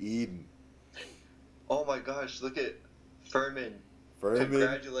 Keep eating. Oh my gosh, look at Furman. Furman.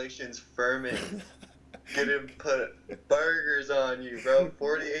 Congratulations, Furman. Get him put burgers on you, bro.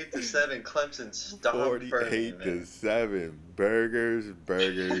 48-7. Clemson stopped 48-7. Burgers,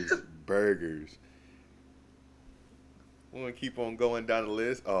 burgers, burgers. We're gonna keep on going down the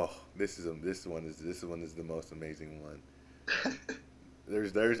list. Oh, this one is the most amazing one.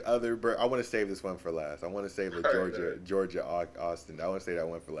 There's other. I want to save this one for last. I want to save the Georgia Austin. I want to save that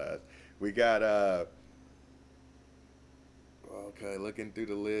one for last. We got Okay, looking through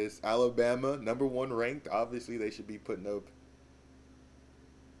the list. Alabama, number 1 ranked. Obviously, they should be putting up.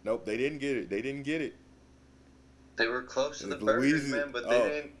 Nope, they didn't get it. They were close to the burgers, man, but they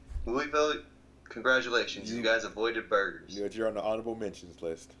didn't. Louisville, congratulations. You guys avoided burgers. You're on the honorable mentions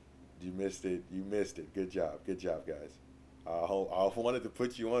list. You missed it. Good job, guys. I wanted to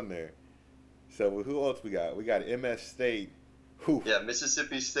put you on there. So who else we got? We got MS State. Whew. Yeah,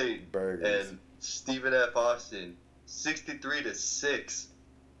 Mississippi State. Burgers. And Stephen F. Austin. 63-6.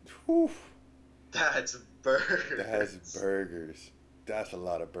 Whew. That's burgers. That's a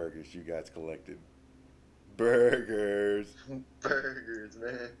lot of burgers you guys collected. Burgers. Burgers,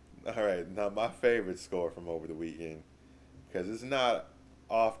 man. All right, now my favorite score from over the weekend, because it's not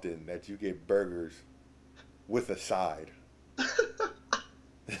often that you get burgers with a side.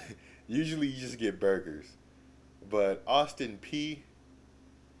 Usually you just get burgers. But Austin P,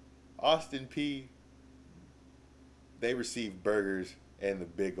 they received burgers and the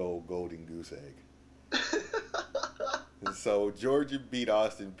big old golden goose egg. And so Georgia beat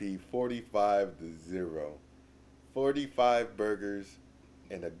Austin P 45-0. 45 burgers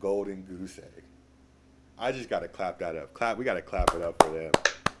and a golden goose egg. I just gotta clap that up. We gotta clap it up for them.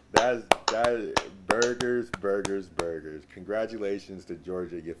 That burgers. Congratulations to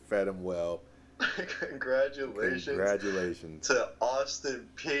Georgia. You fed them well. Congratulations to Austin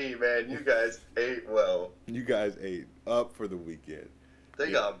P, man. You guys ate well. You guys ate up for the weekend. They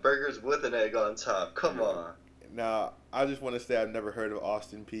got burgers with an egg on top. Come on. Now, I just want to say I've never heard of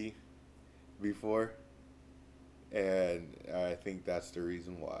Austin P before, and I think that's the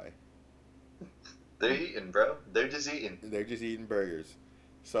reason why. They're eating, bro. They're just eating. They're just eating burgers.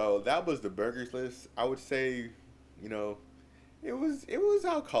 So that was the burgers list. I would say, it was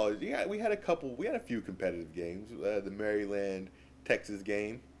our college. Yeah, we had a few competitive games. The Maryland Texas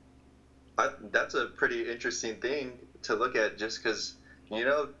game. That's a pretty interesting thing to look at, just because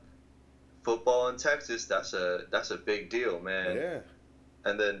football in Texas. That's a big deal, man. Yeah.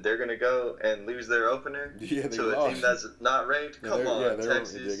 And then they're gonna go and lose their opener to lost. A team that's not ranked. Come on,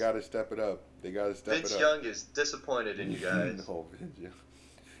 Texas. They gotta step it up. Vince Young is disappointed in you guys. No, Vince Young.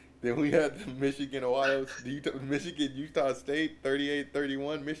 Then we had the Michigan Utah State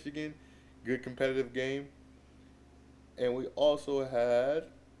 38-31. Michigan, good competitive game. And we also had,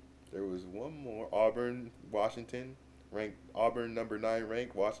 there was one more, Auburn Washington, ranked Auburn number 9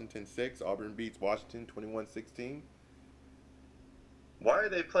 ranked, Washington 6. Auburn beats Washington 21-16. Why are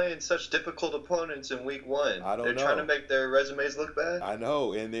they playing such difficult opponents in week 1? I don't know. They're trying to make their resumes look bad? I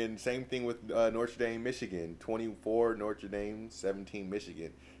know. And then same thing with Notre Dame, Michigan. 24 Notre Dame, 17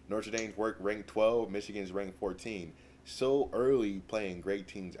 Michigan. Notre Dame's ranked 12, Michigan's ranked 14. So early playing great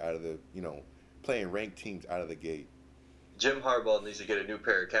teams playing ranked teams out of the gate. Jim Harbaugh needs to get a new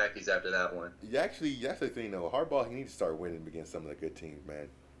pair of khakis after that one. Actually, that's the thing though. Harbaugh, he needs to start winning against some of the good teams, man.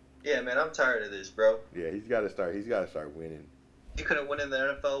 Yeah, man, I'm tired of this, bro. Yeah, he's got to start winning. He couldn't win in the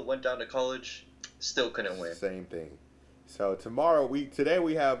NFL. Went down to college, still couldn't win. Same thing. So today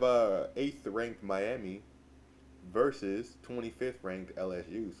we have eighth ranked Miami versus 25th ranked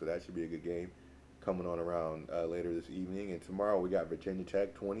LSU. So that should be a good game coming on around later this evening. And tomorrow we got Virginia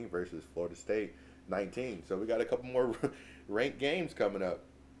Tech 20 versus Florida State 19. So we got a couple more ranked games coming up.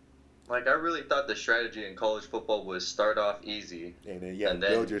 Like, I really thought the strategy in college football was start off easy And then and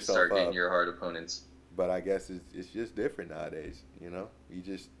build then yourself start getting up. your hard opponents. But I guess it's just different nowadays. You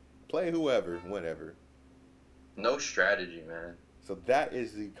just play whoever, whenever. No strategy, man. So that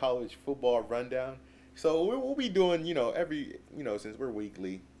is the college football rundown. So we'll be doing, since we're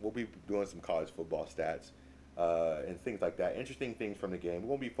weekly, we'll be doing some college football stats and things like that. Interesting things from the game. We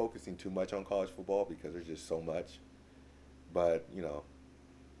won't be focusing too much on college football because there's just so much. But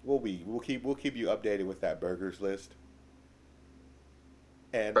we'll keep you updated with that burgers list.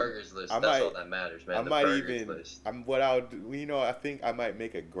 And Burgers list. That's all that matters, man. I the might burgers even. list. What I'll do. I think I might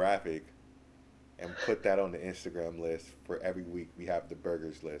make a graphic and put that on the Instagram list for every week. We have the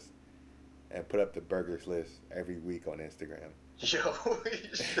burgers list, and put up the burgers list every week on Instagram. Yo,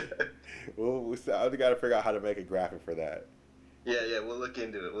 you should. I got to figure out how to make a graphic for that. Yeah, we'll look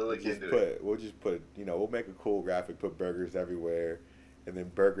into it. We'll just put. We'll make a cool graphic. Put burgers everywhere, and then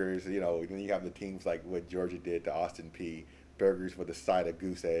burgers. Then you have the teams like what Georgia did to Austin P. Burgers with a side of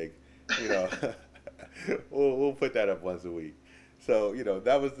goose egg. We'll put that up once a week. So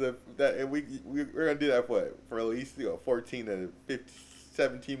that was and we're gonna do that for at least 14 to 15,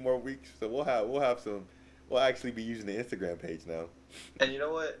 17 more weeks. So we'll have some. We'll actually be using the Instagram page now. And you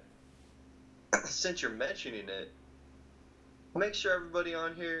know what? Since you're mentioning it, make sure everybody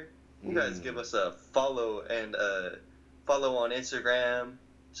on here, you guys give us a follow and follow on Instagram.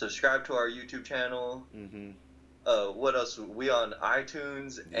 Subscribe to our YouTube channel. Mm-hmm. What else? We on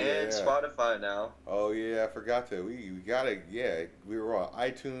iTunes and Spotify now. Oh yeah, I forgot to. We gotta. Yeah, we were on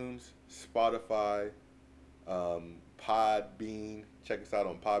iTunes, Spotify, Podbean. Check us out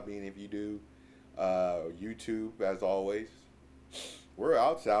on Podbean if you do. YouTube as always. We're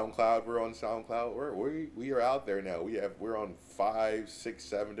out SoundCloud. We're on SoundCloud. We are out there now. We're on 5, 6,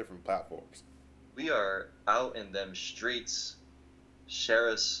 7 different platforms. We are out in them streets. Share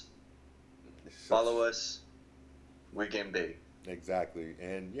us. Follow us. We game big. Exactly.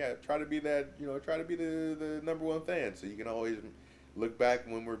 And yeah, try to be that, try to be the number one fan. So you can always look back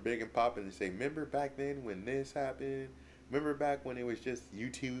when we're big and popping and say, remember back then when this happened? Remember back when it was just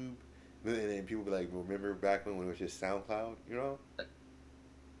YouTube? And then people be like, remember back when it was just SoundCloud?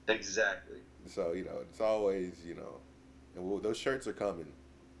 Exactly. So, it's always, and those shirts are coming.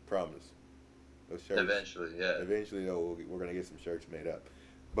 Promise. Those shirts. Eventually, yeah. Eventually, we're going to get some shirts made up.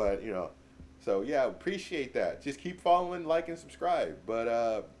 But, so, yeah, appreciate that. Just keep following, like, and subscribe.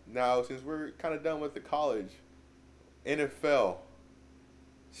 But now, since we're kind of done with the college, NFL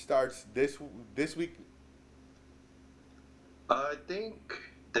starts this week. I think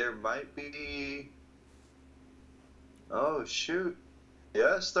there might be... Oh, shoot.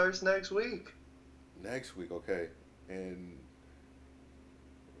 Yeah, it starts next week. Next week, okay. And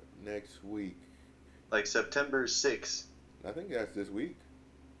next week. Like September 6th. I think that's this week.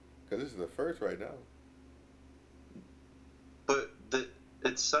 Because this is the first right now. But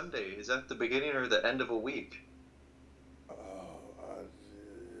it's Sunday. Is that the beginning or the end of a week? Oh,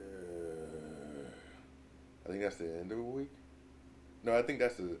 I think that's the end of a week. No, I think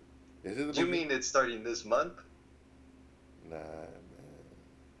that's the... Is it the Do you mean it's starting this month? Nah, man.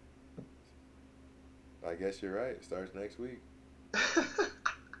 I guess you're right. It starts next week.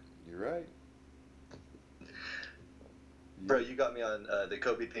 You're right. Bro, you got me on the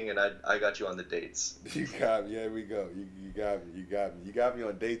Kobe thing, and I got you on the dates. You got me. There we go. You got me. You got me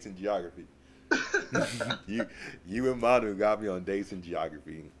on dates and geography. you and Manu got me on dates and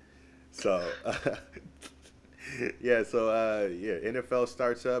geography. So, yeah. So, NFL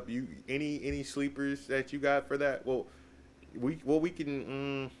starts up. You any sleepers that you got for that? Well, we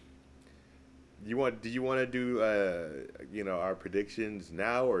can. Do you want to do our predictions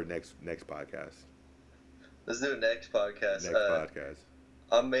now or next podcast? Let's do it next podcast. Next podcast.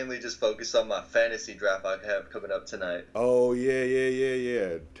 I'm mainly just focused on my fantasy draft I have coming up tonight. Oh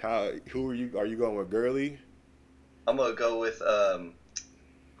yeah. Who are you? Are you going with Gurley? I'm gonna go with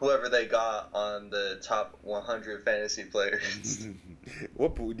whoever they got on the top 100 fantasy players.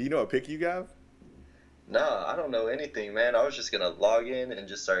 What do you know? A pick you got? Nah, I don't know anything, man. I was just gonna log in and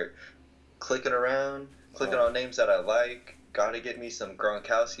just start clicking around, on names that I like. Gotta get me some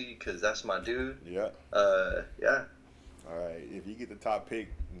Gronkowski because that's my dude. Yeah. Yeah. All right. If you get the top pick,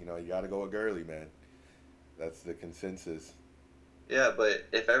 you gotta go with Gurley, man. That's the consensus. Yeah, but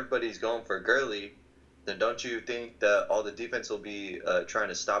if everybody's going for Gurley, then don't you think that all the defense will be trying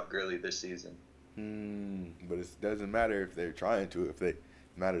to stop Gurley this season? But it doesn't matter if they're trying to. If they it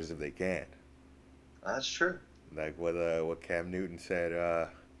matters if they can't. That's true. Like what Cam Newton said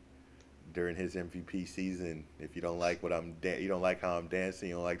during his MVP season. If you don't like you don't like how I'm dancing,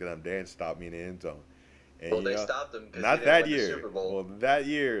 you don't like that I'm dancing, stop me in the end zone. And Well, they stopped him because he not didn't that win the year. Super Bowl. Well, that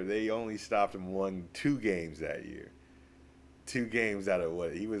year they only stopped him one 2 games that year. 2 games out of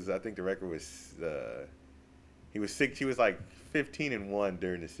what he was. I think the record was he was six. He was like 15-1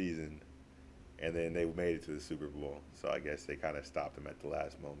 during the season, and then they made it to the Super Bowl. So I guess they kind of stopped him at the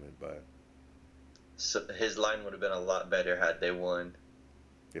last moment. But So his line would have been a lot better had they won.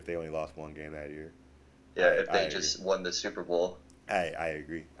 if they only lost 1 game that year, Yeah, if I they agree. just won the Super Bowl. I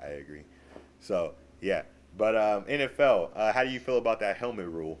agree. I agree. So yeah, but NFL. How do you feel about that helmet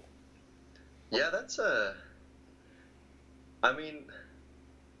rule? Yeah, that's I mean,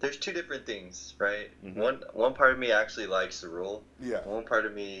 there's two different things, right? Mhm. One part of me actually likes the rule. Yeah. One part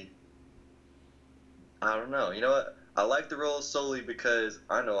of me, I don't know. You know what? I like the rule solely because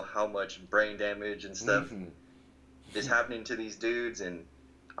I know how much brain damage and stuff Mhm. is happening to these dudes, and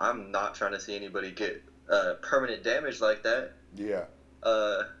I'm not trying to see anybody get permanent damage like that. Yeah.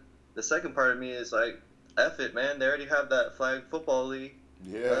 The second part of me is like, F it, man. They already have that flag football league.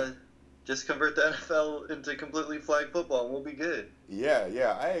 Yeah. Just convert the NFL into completely flag football, and we'll be good. Yeah,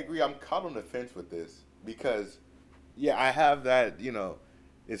 yeah, I agree. I'm caught on the fence with this because, yeah, I have that.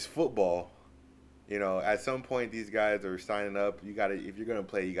 It's football. At some point these guys are signing up. You gotta, if you're gonna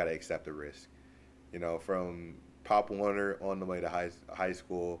play, you gotta accept the risk. From Pop Warner on the way to high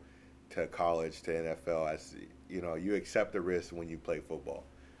school to college to NFL. You accept the risk when you play football.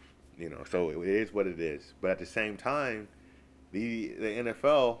 So it is what it is. But at the same time, the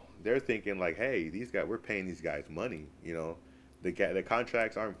NFL, they're thinking like, hey, we're paying these guys money. The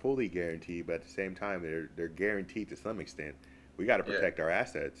contracts aren't fully guaranteed, but at the same time, they're guaranteed to some extent. We got to Yeah. protect our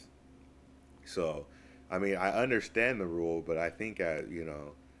assets. So, I mean, I understand the rule, but I think at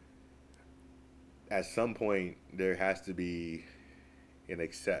some point there has to be an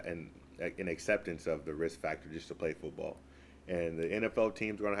acceptance of the risk factor just to play football, and the NFL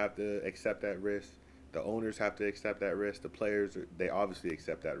teams are going to have to accept that risk. The owners have to accept that risk. The players, they obviously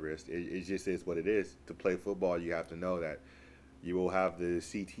accept that risk. It just is what it is. To play football, you have to know that you will have the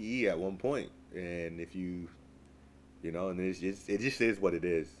CTE at one point, and if and it just is what it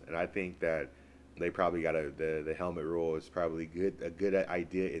is. And I think that they probably got the helmet rule is probably a good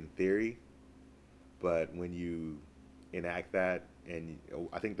idea in theory, but when you enact that, and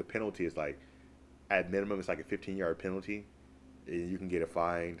I think the penalty is like at minimum it's like a 15-yard penalty, and you can get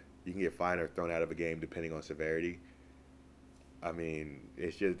fined. You can get fined or thrown out of a game depending on severity. I mean,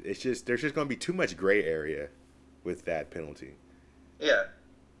 it's just there's just going to be too much gray area with that penalty. Yeah,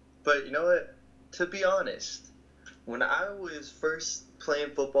 but you know what? To be honest, when I was first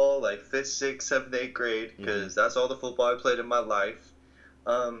playing football, like 5th, 6th, 7th, 8th grade, because that's all the football I played in my life,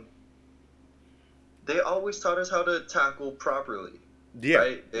 they always taught us how to tackle properly. Yeah,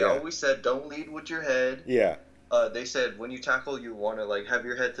 Right? They yeah, always said, don't lead with your head. yeah. They said when you tackle, you want to like have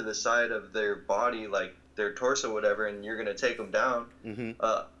your head to the side of their body, like their torso, whatever, and you're gonna take them down. Mm-hmm.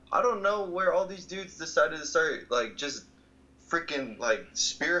 I don't know where all these dudes decided to start like just freaking like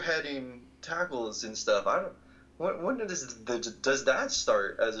spearheading tackles and stuff. I don't. When does that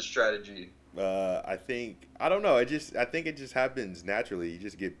start as a strategy? I don't know. I think it just happens naturally. You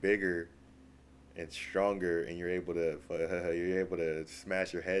just get bigger and stronger, and you're able to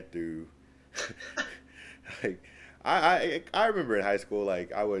smash your head through. Like, I remember in high school,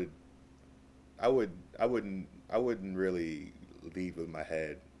 like I would I wouldn't really lead with my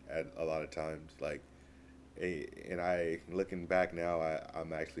head at a lot of times. Like, and looking back now,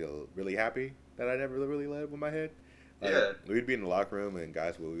 I'm actually really happy that I never really led with my head. Like, Yeah. we'd be in the locker room and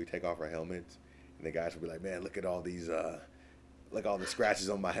guys would take off our helmets, and the guys would be like, "Man, look at all these like all the scratches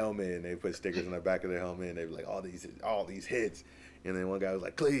on my helmet," and they put stickers on the back of their helmet, and they were like, all these hits. And then one guy was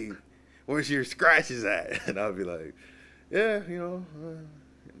like, "Cleve, where's your scratches at?" And I'd be like, "Yeah,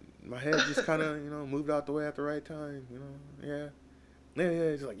 my head just kind of moved out the way at the right time, yeah." Yeah.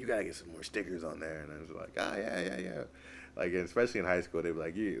 It's like, you gotta get some more stickers on there, and I was like, yeah. Like, and especially in high school, they were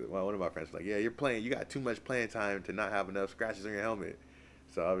like, one of my friends was like, "Yeah, you got too much playing time to not have enough scratches on your helmet."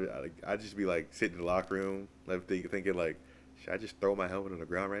 So I'd just be like sitting in the locker room, like thinking like, should I just throw my helmet on the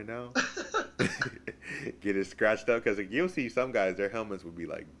ground right now, get it scratched up? Because like, you'll see some guys, their helmets would be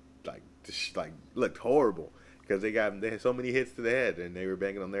like looked horrible because they had so many hits to the head and they were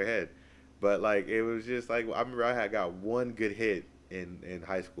banging on their head. But like, it was just like, I remember I had got one good hit in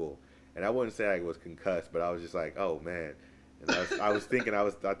high school, and I wouldn't say I was concussed, but I was just like, oh man, And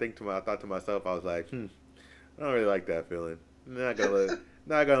I thought to myself, I was like, I don't really like that feeling. Not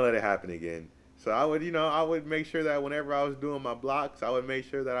gonna let it happen again. So I would make sure that whenever I was doing my blocks, I would make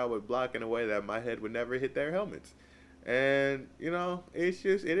sure that I would block in a way that my head would never hit their helmets. And it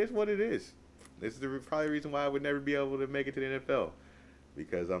is what it is. This is the probably reason why I would never be able to make it to the NFL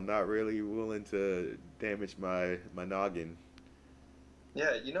because I'm not really willing to damage my noggin.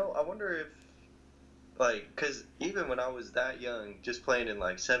 Yeah, I wonder if like, cause even when I was that young, just playing in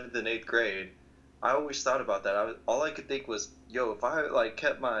like seventh and eighth grade, I always thought about that. All I could think was, yo, if I like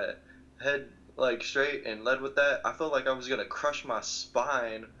kept my head like straight and led with that, I felt like I was gonna crush my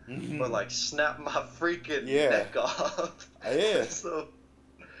spine or like snap my freaking Yeah, neck off. yeah. So,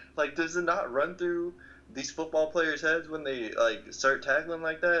 like, does it not run through these football players' heads when they like start tackling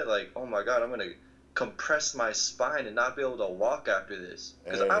like that? Like, oh my god, I'm gonna compress my spine and not be able to walk after this.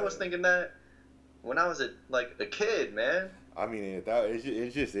 Because I was thinking that when I was a kid, man. I mean,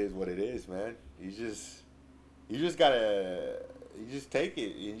 it just is what it is, man. You just gotta you just take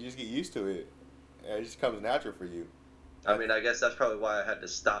it and you just get used to it. It just comes natural for you. I mean, I guess that's probably why I had to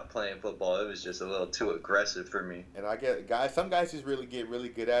stop playing football. It was just a little too aggressive for me. And I get some guys just really get really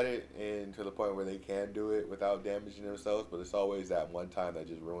good at it, and to the point where they can do it without damaging themselves. But it's always that one time that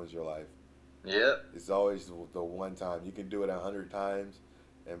just ruins your life. Yep. It's always the one time. You can do it 100 times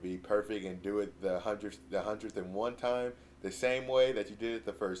and be perfect, and do it the hundredth and one time the same way that you did it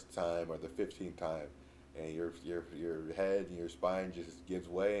the first time or the 15th time, and your head and your spine just gives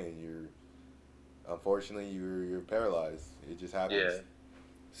way, and unfortunately you're paralyzed. It just happens. Yeah.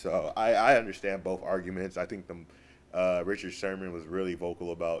 So I understand both arguments. I think the Richard Sherman was really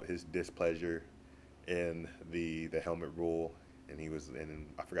vocal about his displeasure in the helmet rule, and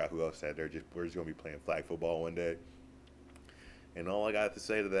I forgot who else said we're just gonna be playing flag football one day. And all I got to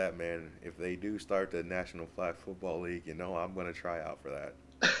say to that, man, if they do start the National Flag Football League, I'm gonna try out for that.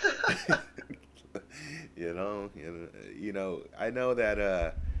 I know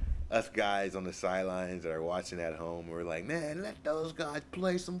that us guys on the sidelines that are watching at home, we're like, man, let those guys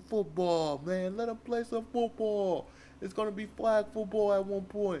play some football, man. Let them play some football. It's gonna be flag football at one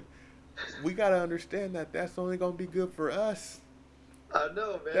point. We gotta understand that that's only gonna be good for us. I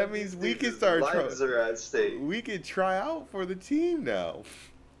know, man. That means we can lives are at stake. We can try out for the team now.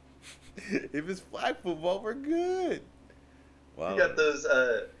 If it's flag football, we're good. Wow. You got those,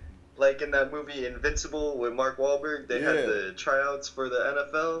 like in that movie Invincible with Mark Wahlberg, they had the tryouts for the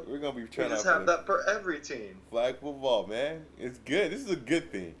NFL. We're gonna be trying to have that for every team. Flag football, man. It's good. This is a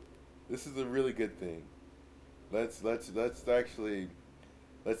good thing. This is a really good thing. Let's make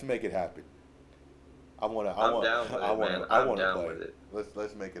it happen. I'm down with it.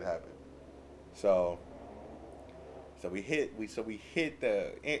 Let's make it happen. So we hit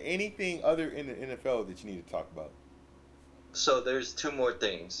the anything other in the NFL that you need to talk about. So there's two more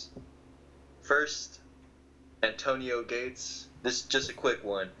things. First, Antonio Gates. This is just a quick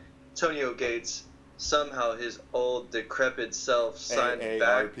one. Antonio Gates, somehow his old decrepit self signed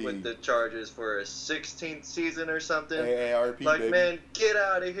back with the Chargers for a 16th season or something. AARP, like, baby. Man, get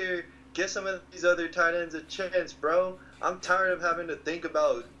out of here. Get some of these other tight ends a chance, bro. I'm tired of having to think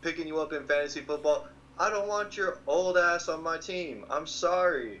about picking you up in fantasy football. I don't want your old ass on my team. I'm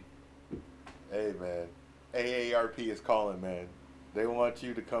sorry. Hey, man. AARP is calling, man. They want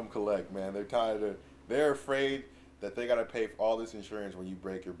you to come collect, man. They're afraid that they got to pay for all this insurance when you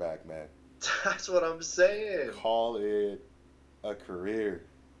break your back, man. That's what I'm saying. Call it a career.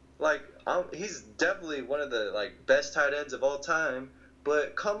 Like, he's definitely one of the best tight ends of all time.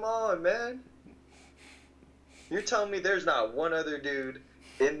 But come on, man. You're telling me there's not one other dude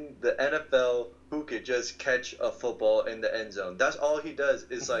in the NFL who could just catch a football in the end zone. That's all he does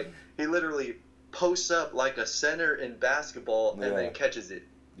is he literally posts up like a center in basketball and then catches it.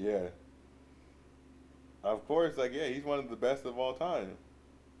 Yeah. Of course, he's one of the best of all time.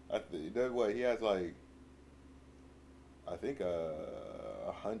 He has I think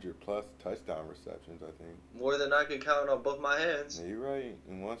 100 plus touchdown receptions. I think more than I can count on both my hands. Yeah, you're right.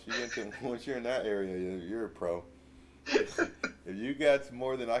 And once you're in that area, you're a pro. If you got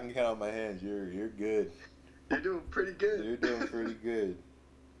more than I can count on my hands, you're good. You're doing pretty good. You're doing pretty good.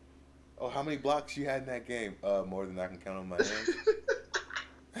 Oh, how many blocks you had in that game? More than I can count on my hands.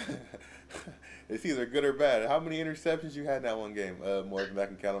 It's either good or bad. How many interceptions you had in that one game? More than I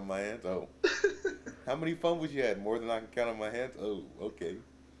can count on my hands. Oh. How many fumbles you had? More than I can count on my hands. Oh, okay.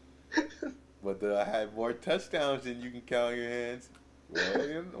 But I had more touchdowns than you can count on your hands.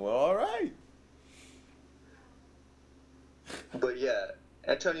 Well, all right. But yeah,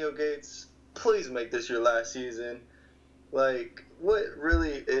 Antonio Gates, please make this your last season. what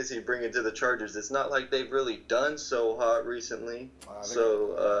really is he bringing to the Chargers? It's not like they've really done so hot recently.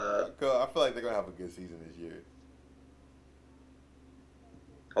 So, I feel like they're gonna have a good season this year.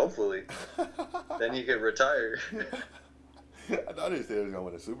 hopefully, then he could retire. I thought they said they was gonna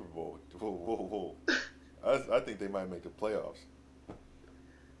win a Super Bowl. Whoa, whoa, whoa! I think they might make the playoffs.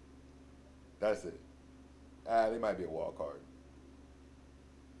 That's it. They might be a wild card.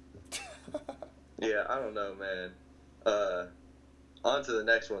 Yeah, I don't know, man. On to the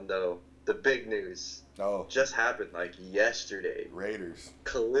next one, though. The big news Oh, just happened like yesterday. Raiders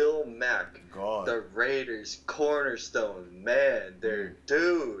Khalil Mack, gone. the Raiders' cornerstone, man, their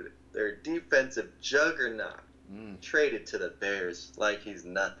defensive juggernaut, traded to the Bears like he's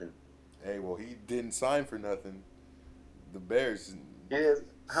nothing. Hey, well, he didn't sign for nothing. The Bears. Yeah,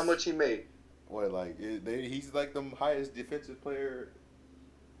 how much he made? What, like he's like the highest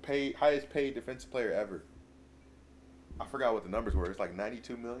highest paid defensive player ever. I forgot what the numbers were. It's like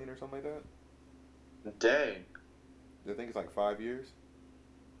 92 million or something like that. Dang. I think it's like 5 years.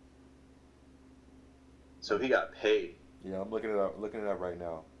 So he got paid. Yeah, I'm looking it up right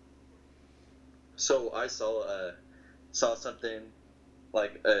now. So I saw something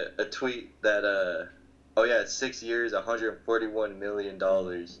like a tweet that oh yeah, it's 6 years, $141 million.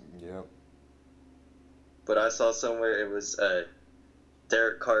 Yep. But I saw somewhere it was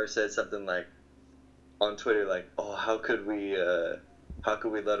Derek Carr said something like on Twitter like, "Oh, how could we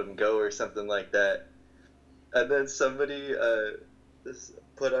let him go?" or something like that. And then somebody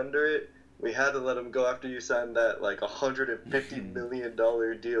put under it, "We had to let him go after you signed that like $150 million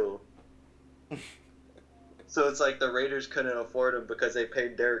deal." So it's like the Raiders couldn't afford him because they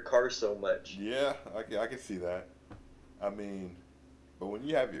paid Derek Carr so much. Yeah, I can see that. I mean, but when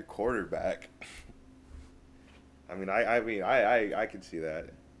you have your quarterback, I can see that.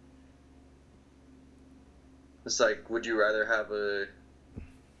 It's like, would you rather have a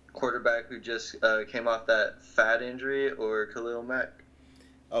quarterback who just came off that fat injury or Khalil Mack?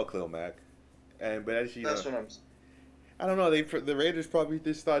 Oh, Khalil Mack, but as you That's know, what I'm. I don't know. The Raiders probably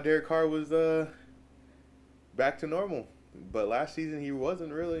just thought Derek Carr was back to normal, but last season he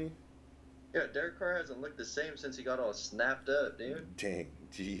wasn't really. Yeah, Derek Carr hasn't looked the same since he got all snapped up, dude. Dang,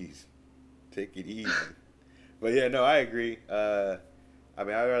 jeez, take it easy. But yeah, no, I agree. I'd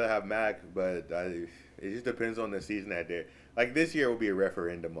rather have Mac, but it just depends on the season that day. Like this year will be a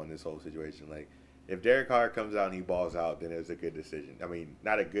referendum on this whole situation. Like if Derek Carr comes out and he balls out, then it's a good decision. I mean,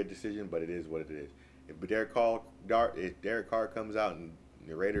 not a good decision, but it is what it is. If Derek Carr comes out and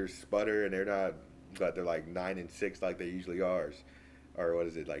the Raiders sputter and they're like 9-6 like they usually are, or what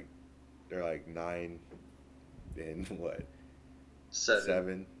is it like? They're like 9 and what?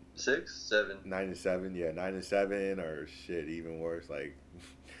 7. 6, 7. 9-7, yeah, 9-7, or shit, even worse, like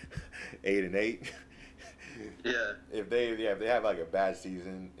 8-8. Yeah. If they have like a bad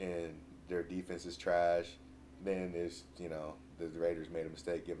season and their defense is trash, then it's the Raiders made a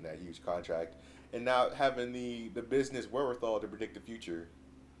mistake giving that huge contract, and not having the business wherewithal to predict the future.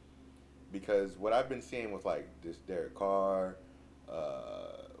 Because what I've been seeing with like this Derek Carr,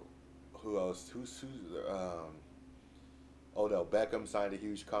 who else? Who's Odell Beckham signed a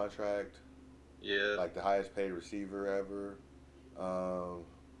huge contract. Yeah. Like the highest paid receiver ever.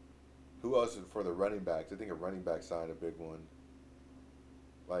 Who else is for the running backs? I think a running back signed a big one.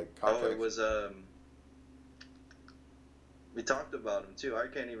 Like contracts. Oh, it was we talked about him too. I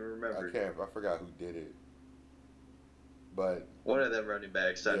can't even remember. I forgot who did it. But one of them running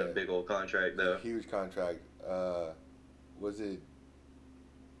backs signed a big old contract though. Huge contract. Was it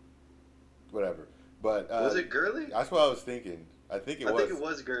whatever? But was it Gurley? That's what I was thinking. I think it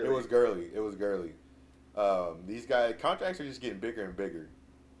was Gurley. It was Gurley. These guys contracts are just getting bigger and bigger.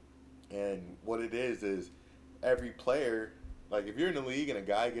 And what it is every player, like if you're in the league and a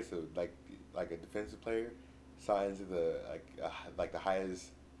guy gets a defensive player signs the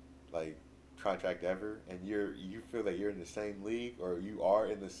highest like contract ever, and you feel that you're in the same league or you are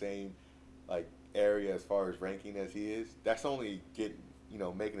in the same like area as far as ranking as he is, that's only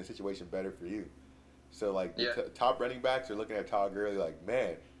making the situation better for you. So like the top running backs are looking at Todd Gurley like,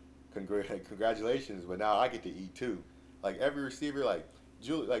 man, congratulations, but now I get to eat too. Like every receiver like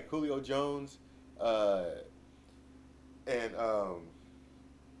Julio Jones, and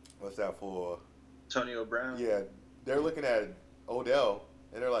what's that for? Antonio Brown. Yeah, they're looking at Odell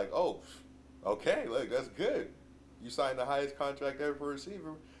and they're like, oh, okay, look, that's good. You signed the highest contract ever for a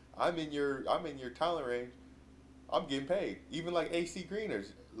receiver. I'm in your talent range. I'm getting paid. Even like AC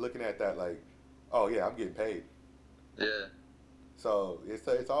Greener's looking at that like, oh yeah, I'm getting paid. Yeah. So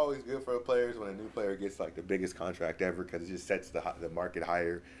it's always good for the players when a new player gets like the biggest contract ever, because it just sets the market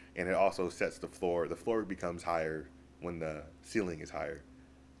higher, and it also sets the floor. The floor becomes higher when the ceiling is higher.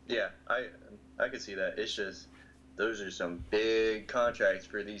 Yeah, I could see that. It's just those are some big contracts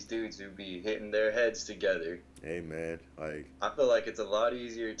for these dudes who be hitting their heads together. Hey man, like I feel like it's a lot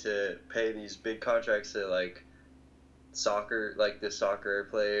easier to pay these big contracts to like soccer, like the soccer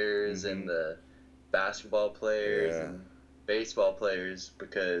players and hmm the basketball players yeah. and baseball players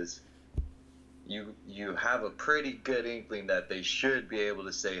because you have a pretty good inkling that they should be able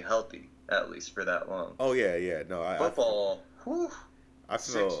to stay healthy at least for that long. Oh yeah, yeah. No, Football, whew, I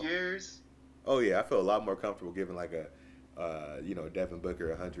 6 feel. years. Oh yeah, I feel a lot more comfortable giving like a, Devin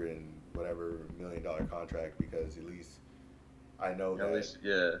Booker $100 and whatever $1 million contract because at least I know At that least,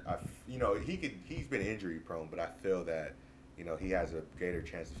 yeah, he's been injury prone, but I feel that he has a greater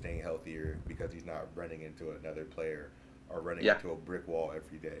chance of staying healthier because he's not running into another player or running yeah, into a brick wall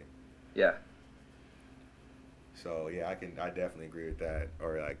every day. yeah. So yeah, I definitely agree with that.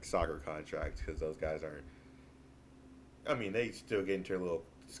 Or like soccer contracts because those guys aren't. I mean, they still get into little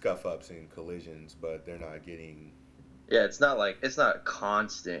scuff ups and collisions, but they're not getting Yeah, it's not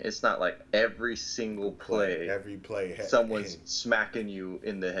constant. It's not like every single play. play Every play, someone's smacking you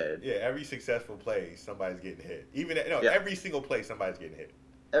in the head. yeah, every successful play, somebody's getting hit. Even no, Yeah, every single play, somebody's getting hit.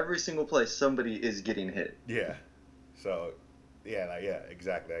 every single play somebody is getting hit. Yeah. So, yeah,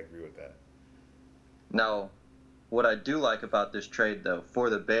 exactly. I agree with that. Now, what I do like about this trade though for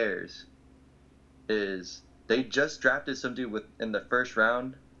the Bears is they just drafted some dude with in the first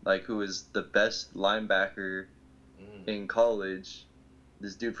round, like who is the best linebacker Mm. in college.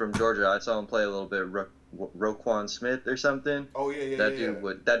 This dude from Georgia, I saw him play a little bit. Roquan Smith or something. Oh yeah, yeah, That yeah,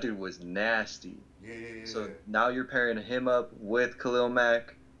 yeah. dude was nasty. Yeah, yeah, yeah, So yeah. now you're pairing him up with Khalil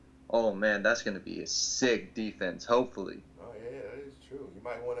Mack. Oh man, that's gonna be a sick defense. Hopefully. Oh yeah, yeah, that is true. You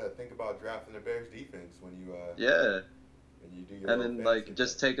might want to think about drafting the Bears defense Yeah, when you do your and little then fantasy like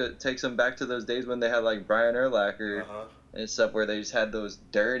just thing. take some back to those days when they had like Brian Uh Urlacher huh. and stuff, where they just had those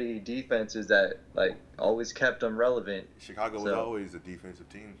dirty defenses that like always kept them relevant. Chicago was So always a defensive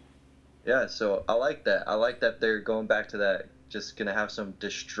team. yeah, so I like that. I like that they're going back to that. Just gonna have some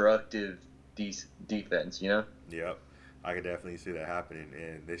destructive defense, you know? Yep, I could definitely see that happening.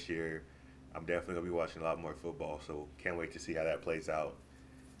 And this year, I'm definitely gonna be watching a lot more football. So can't wait to see how that plays out.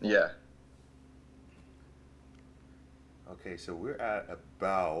 Yeah. Okay, so we're at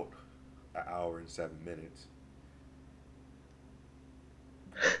about an hour and 7 minutes.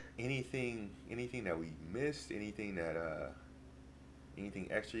 Anything that we missed? Anything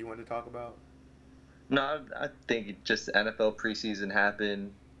extra you wanted to talk about? No, I think just NFL preseason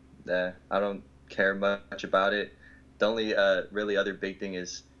happened. I don't care much about it. The only really other big thing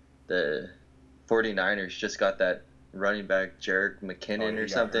is the 49ers just got that running back Jerick Oh yeah, McKinnon he or got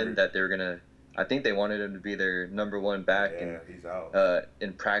something hurt. that they were gonna. I think they wanted him to be their number one back, and Yeah, he's out.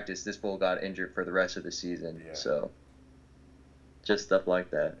 in practice, this fool got injured for the rest of the season. Yeah, So just stuff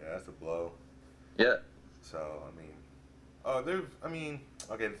like that. yeah, that's a blow. Yeah, So I mean,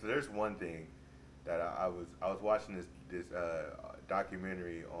 okay. So there's one thing that I was watching this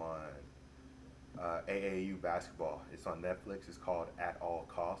documentary on AAU basketball. It's on Netflix. It's called At All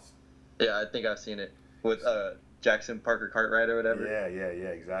Costs. yeah, I think I've seen it with Jackson Parker Cartwright or whatever. Yeah, yeah, yeah,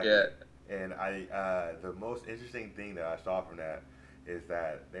 exactly. Yeah, And the most interesting thing that I saw from that is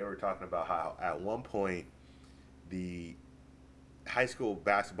that they were talking about how at one point the high school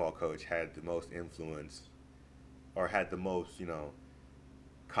basketball coach had the most influence or had the most,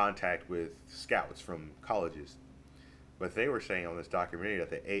 contact with scouts from colleges. But they were saying on this documentary that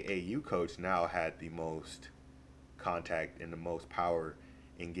the AAU coach now had the most contact and the most power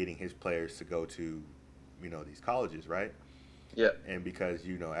in getting his players to go to, these colleges, right? yeah, And because,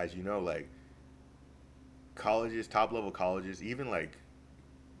 as you know, like colleges, top level colleges, even like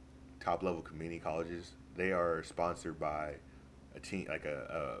top level community colleges, they are sponsored by a team like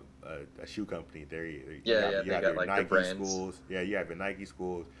a shoe company. There yeah. you They have got your like the Nike brands. schools. Yeah, you have your Nike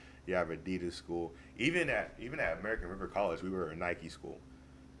schools. You have Adidas school. Even at American River College, we were a Nike school.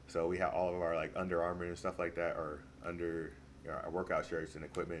 So we had all of our like Under Armour and stuff like that, or under our workout shirts and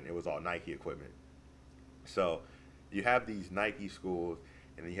equipment. It was all Nike equipment. So you have these Nike schools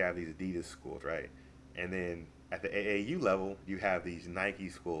and then you have these Adidas schools, right? And then at the AAU level, you have these Nike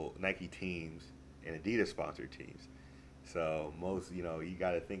teams and Adidas sponsored teams. So most, you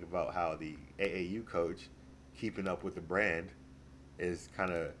got to think about how the AAU coach keeping up with the brand is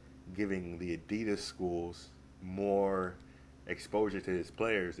kind of giving the Adidas schools more exposure to his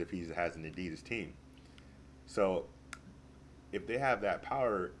players if he has an Adidas team. So if they have that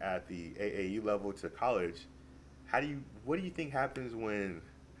power at the AAU level to college, what do you think happens when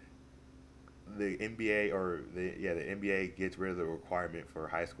the NBA or the NBA gets rid of the requirement for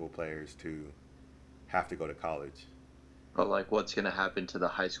high school players to have to go to college? But like, what's gonna happen to the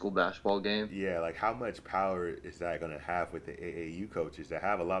high school basketball game? Yeah, like how much power is that going to have with the AAU coaches that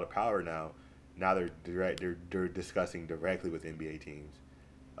have a lot of power now? Now they're discussing directly with NBA teams.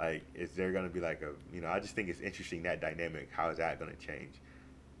 Like, is there going to be like a, I just think it's interesting that dynamic. How is that going to change?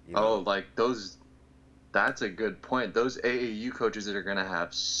 You Oh, know, like those. That's a good point. Those AAU coaches that are gonna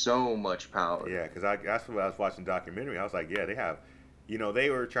have so much power. yeah, because that's what I was watching the documentary. I was like, yeah, they have, they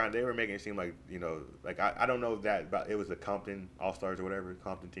were making it seem like, like I don't know that, but it was the Compton All Stars or whatever,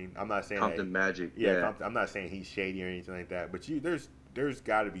 Compton team. I'm not saying that, Compton Magic, yeah, yeah. Compton, I'm not saying he's shady or anything like that, but there's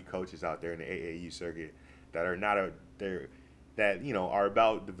got to be coaches out there in the AAU circuit that are not they're that are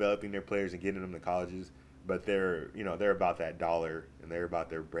about developing their players and getting them to colleges, but they're about that dollar and they're about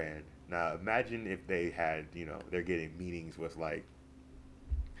their brand. Now imagine if they had, they're getting meetings with like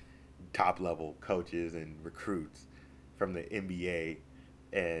top level coaches and recruits from the NBA,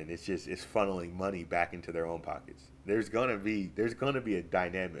 and it's funneling money back into their own pockets. There's gonna be a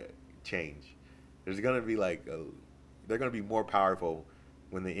dynamic change. There's gonna be they're gonna be more powerful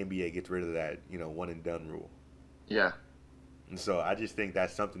when the NBA gets rid of that one and done rule. Yeah, And so I just think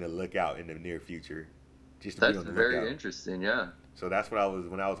that's something to look out in the near future, just to be that's on the very lookout. interesting. Yeah, So that's what I was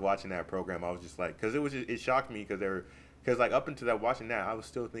when I was watching that program. I was just like, because it shocked me because like up until that watching that, I was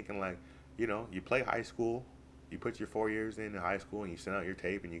still thinking like, you play high school, you put your 4 years in high school, and you send out your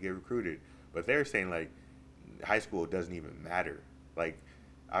tape and you get recruited. But they're saying like, high school doesn't even matter. Like,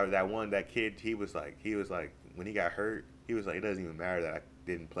 that kid, he was like when he got hurt, he was like, it doesn't even matter that I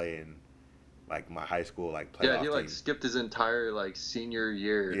didn't play in like my high school like yeah. He playoff like team. skipped his entire like senior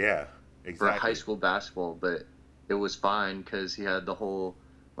year Yeah, for high exactly. school basketball, but it was fine because he had the whole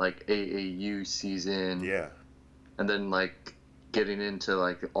like AAU season, Yeah. and then like getting into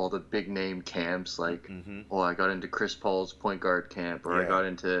like all the big name camps. Like, Mm-hmm. oh, I got into Chris Paul's point guard camp, or I Yeah. got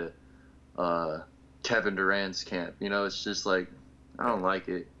into uh, Kevin Durant's camp. It's just like I don't That, like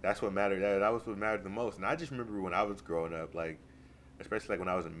it. that's what mattered. That was what mattered the most. And I just remember when I was growing up, like especially like when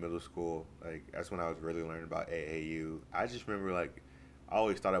I was in middle school, like that's when I was really learning about AAU. I just remember like I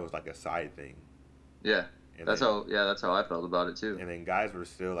always thought it was like a side thing, Yeah, and then that's how I felt about it too. guys were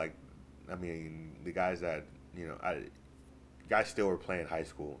still like, I mean, the guys that guys still were playing high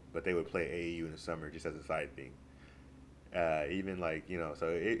school, but they would play AAU in the summer just as a side thing. Even like so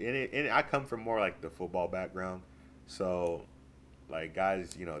and I come from more like the football background, so like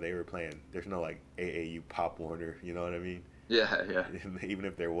guys, they were playing. There's no like AAU Pop Warner, you know what I mean? Yeah, yeah, Even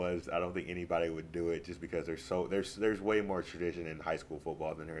if there was, I don't think anybody would do it just because there's way more tradition in high school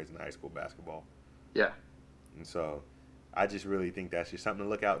football than there is in high school basketball, yeah. and so I just really think that's just something to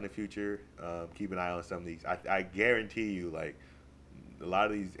look out in the future. Keep an eye on some of these. I guarantee you, like a lot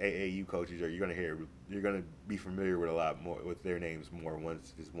of these AAU coaches you're gonna be familiar with a lot more with their names more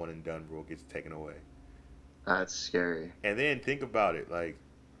once this one and done rule gets taken away. That's scary. And then think about it, like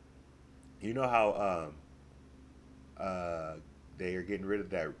how uh, they are getting rid of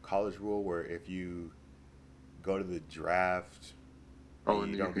that college rule where if you go to the draft and Oh, you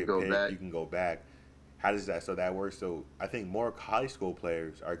and you don't could get go picked, back. you can go back. How does that work? So I think more high school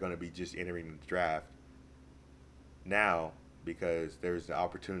players are going to be just entering the draft now because there's the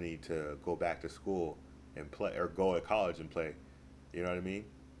opportunity to go back to school and play or go to college and play. You know what I mean?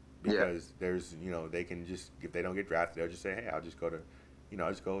 Yeah, Because there's they can just if they don't get drafted, they'll just say, hey, I'll just go to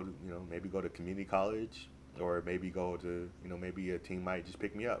maybe go to community college or maybe go to maybe a team might just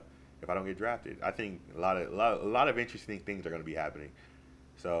pick me up if I don't get drafted. I think a lot of interesting things are going to be happening.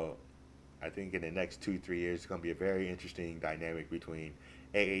 So I think in the next 2 3 years, it's going to be a very interesting dynamic between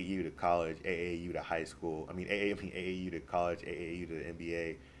AAU to college, AAU to high school. AAU to college, AAU to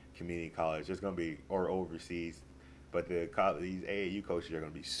NBA, community college. There's going to be or overseas, but these AAU coaches are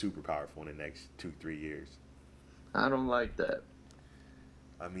going to be super powerful in the next 2 3 years. I don't like that.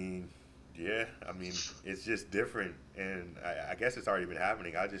 I mean, yeah. It's just different, and I guess it's already been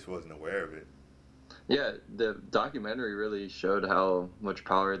happening. I just wasn't aware of it. Yeah, the documentary really showed how much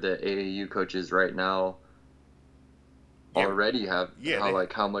power the AAU coaches right now Yeah, already have, yeah.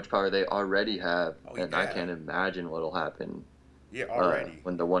 how much power they already have, Oh and I yeah, can't imagine what'll happen yeah. Already.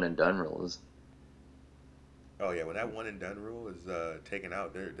 when the one and done rule is. Oh yeah, when that one and done rule is taken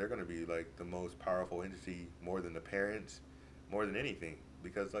out, they're going to be like the most powerful entity, more than the parents, more than anything.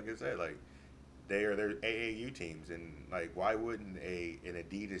 Because like I said, like they're AAU teams, and like why wouldn't an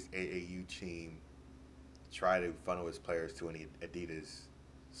Adidas AAU team try to funnel its players to an Adidas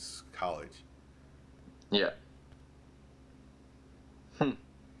college? Yeah. Hmm.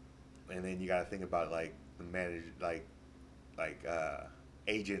 And then you got to think about like the manage like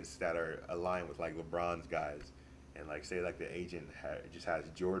agents that are aligned with like LeBron's guys, and like say like the agent just has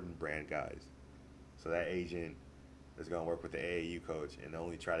Jordan brand guys. So that agent is going to work with the AAU coach and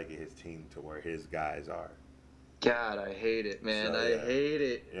only try to get his team to where his guys are. God, I hate it, man. So, I hate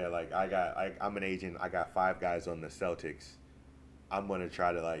it. Yeah, like I'm an agent. I got 5 guys on the Celtics. I'm going to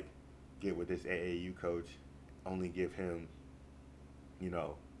try to like get with this AAU coach, only give him,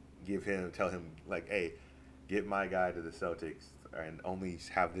 tell him like, hey, get my guy to the Celtics and only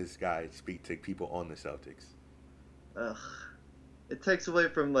have this guy speak to people on the Celtics. Ugh. It takes away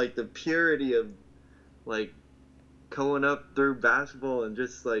from like the purity of like going up through basketball and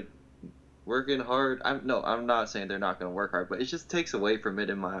just like working hard. I'm not saying they're not gonna work hard, but it just takes away from it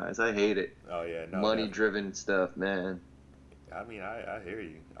in my eyes. I hate it. Oh yeah, no. Money driven stuff, man. I mean, I hear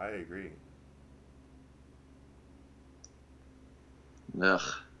you. I agree. Ugh.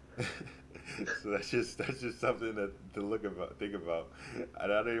 So that's just something to think about. I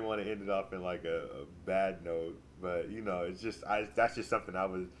don't even want to end it off in like a bad note, but that's just something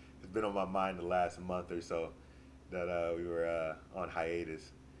it's been on my mind the last month or so that we were on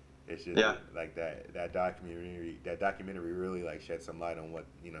hiatus. It's just like that documentary really like shed some light on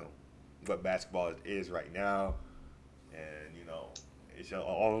what basketball is right now, and it's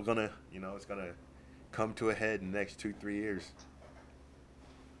all gonna it's gonna come to a head in the next 2-3 years.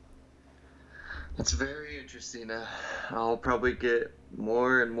 It's very interesting. I'll probably get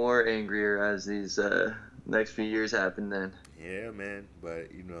more and more angrier as these next few years happen then. Yeah, man. But,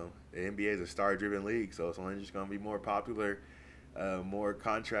 the NBA is a star-driven league, so it's only just going to be more popular,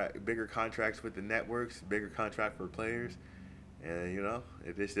 bigger contracts with the networks, bigger contract for players. And,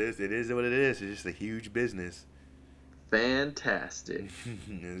 it is what it is. It's just a huge business. Fantastic.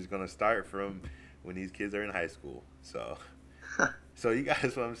 It's going to start from when these kids are in high school. So you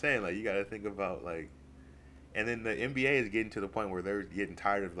guys, what I'm saying, like you got to think about like, and then the NBA is getting to the point where they're getting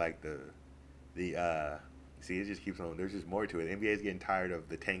tired of like it just keeps on. There's just more to it. The NBA is getting tired of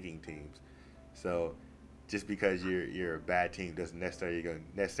the tanking teams. So just because you're a bad team doesn't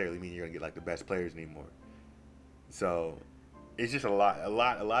necessarily mean you're gonna get like the best players anymore. So it's just a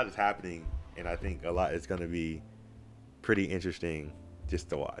lot is happening, and I think a lot is gonna be pretty interesting just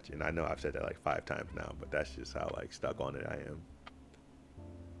to watch. And I know I've said that like 5 times now, but that's just how like stuck on it I am.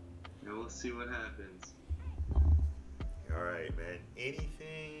 And we'll see what happens. All right, man.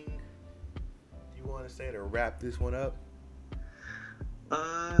 Anything you want to say to wrap this one up?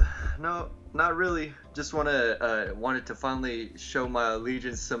 No, not really. Just wanted to finally show my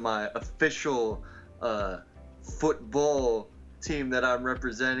allegiance to my official football team that I'm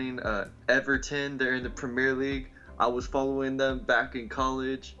representing, Everton. They're in the Premier League. I was following them back in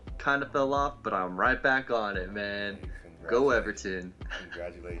college. Kind of fell off, but I'm right back on it, man. Go Everton.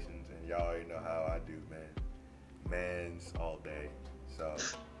 Congratulations. And y'all already know how I do, man. Man's all day. So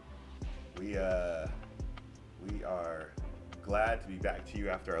we are glad to be back to you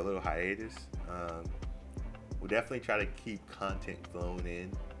after our little hiatus. We'll definitely try to keep content flowing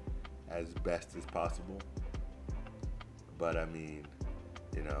in as best as possible. But I mean,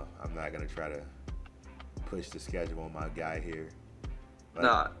 I'm not gonna try to push the schedule on my guy here.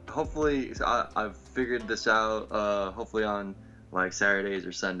 Hopefully I've figured this out. Hopefully on like Saturdays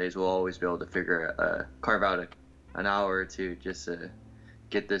or Sundays we'll always be able to carve out an hour or two just to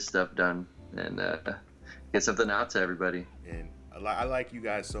get this stuff done and get something out to everybody. And I like you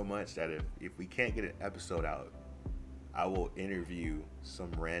guys so much that if we can't get an episode out, I will interview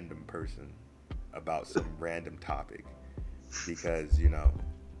some random person about some random topic, because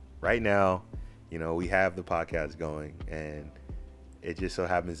right now we have the podcast going, and it just so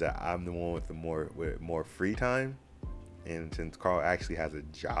happens that I'm the one with more free time, and since Carl actually has a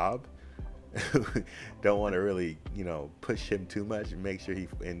job, don't want to really push him too much and make sure he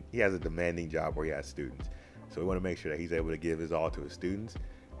has a demanding job where he has students, so we want to make sure that he's able to give his all to his students.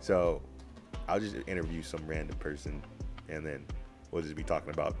 So I'll just interview some random person, and then we'll just be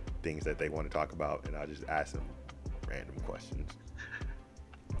talking about things that they want to talk about, and I'll just ask them random questions.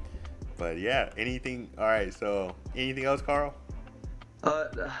 But yeah, all right, so anything else, Carl?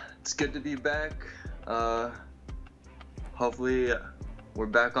 It's good to be back. Hopefully we're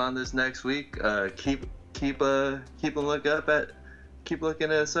back on this next week. Keep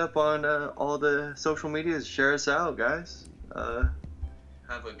looking us up on all the social medias. Share us out, guys.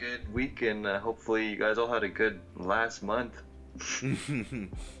 Have a good week, and hopefully you guys all had a good last month.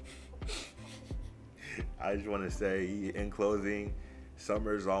 I just want to say, in closing,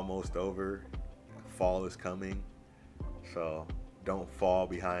 summer's almost over. Fall is coming. So don't fall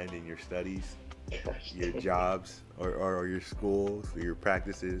behind in your studies, your jobs, or your schools, or your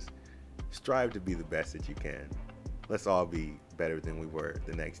practices. Strive to be the best that you can. Let's all be better than we were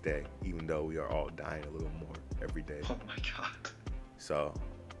the next day, even though we are all dying a little more every day. Oh my God. So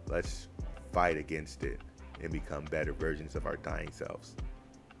let's fight against it and become better versions of our dying selves.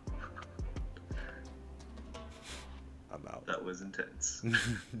 I'm out. That was intense.